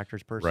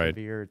contractors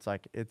persevere. Right. It's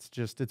like,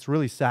 it's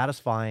really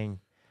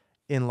satisfying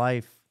in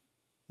life.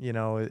 You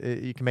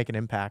can make an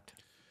impact.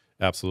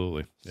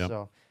 Absolutely. Yep.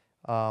 So,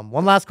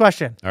 one last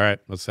question. All right,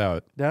 let's have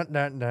it.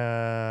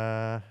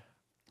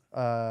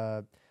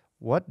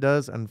 What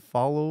does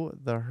unfollow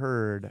the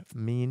herd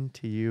mean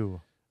to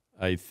you?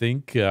 I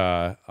think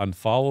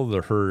unfollow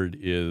the herd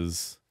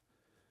is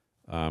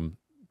the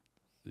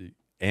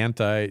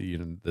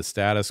the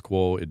status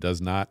quo. It does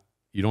not.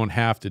 You don't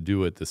have to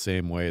do it the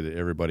same way that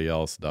everybody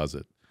else does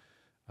it.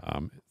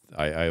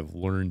 I've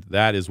learned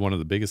that is one of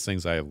the biggest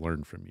things I have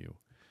learned from you,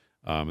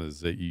 is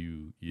that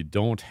you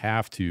don't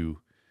have to,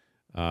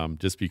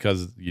 just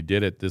because you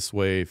did it this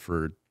way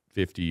for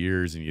 50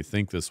 years and you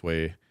think this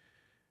way,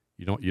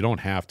 you don't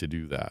have to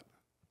do that.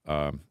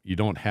 You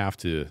don't have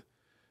to,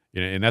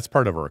 and that's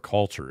part of our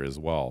culture as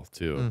well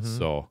too. Mm-hmm.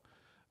 So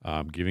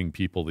giving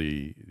people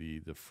the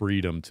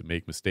freedom to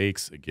make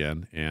mistakes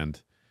again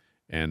and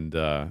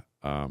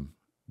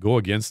go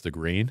against the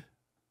grain,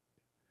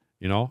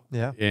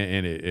 Yeah.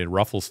 And it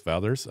ruffles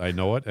feathers. I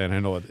know it, and I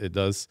know it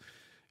does.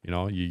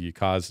 You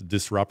cause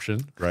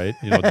disruption, right?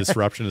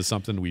 Disruption is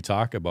something we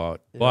talk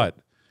about, but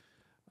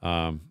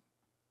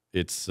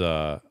it's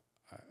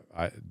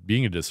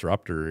being a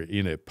disruptor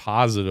in a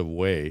positive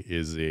way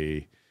is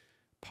a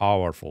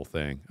powerful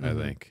thing, I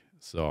think.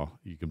 So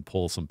you can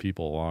pull some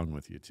people along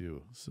with you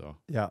too. So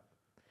yeah.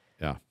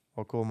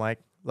 Well, cool, Mike.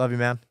 Love you,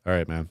 man. All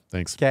right, man.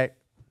 Thanks. Okay.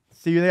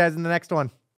 See you guys in the next one.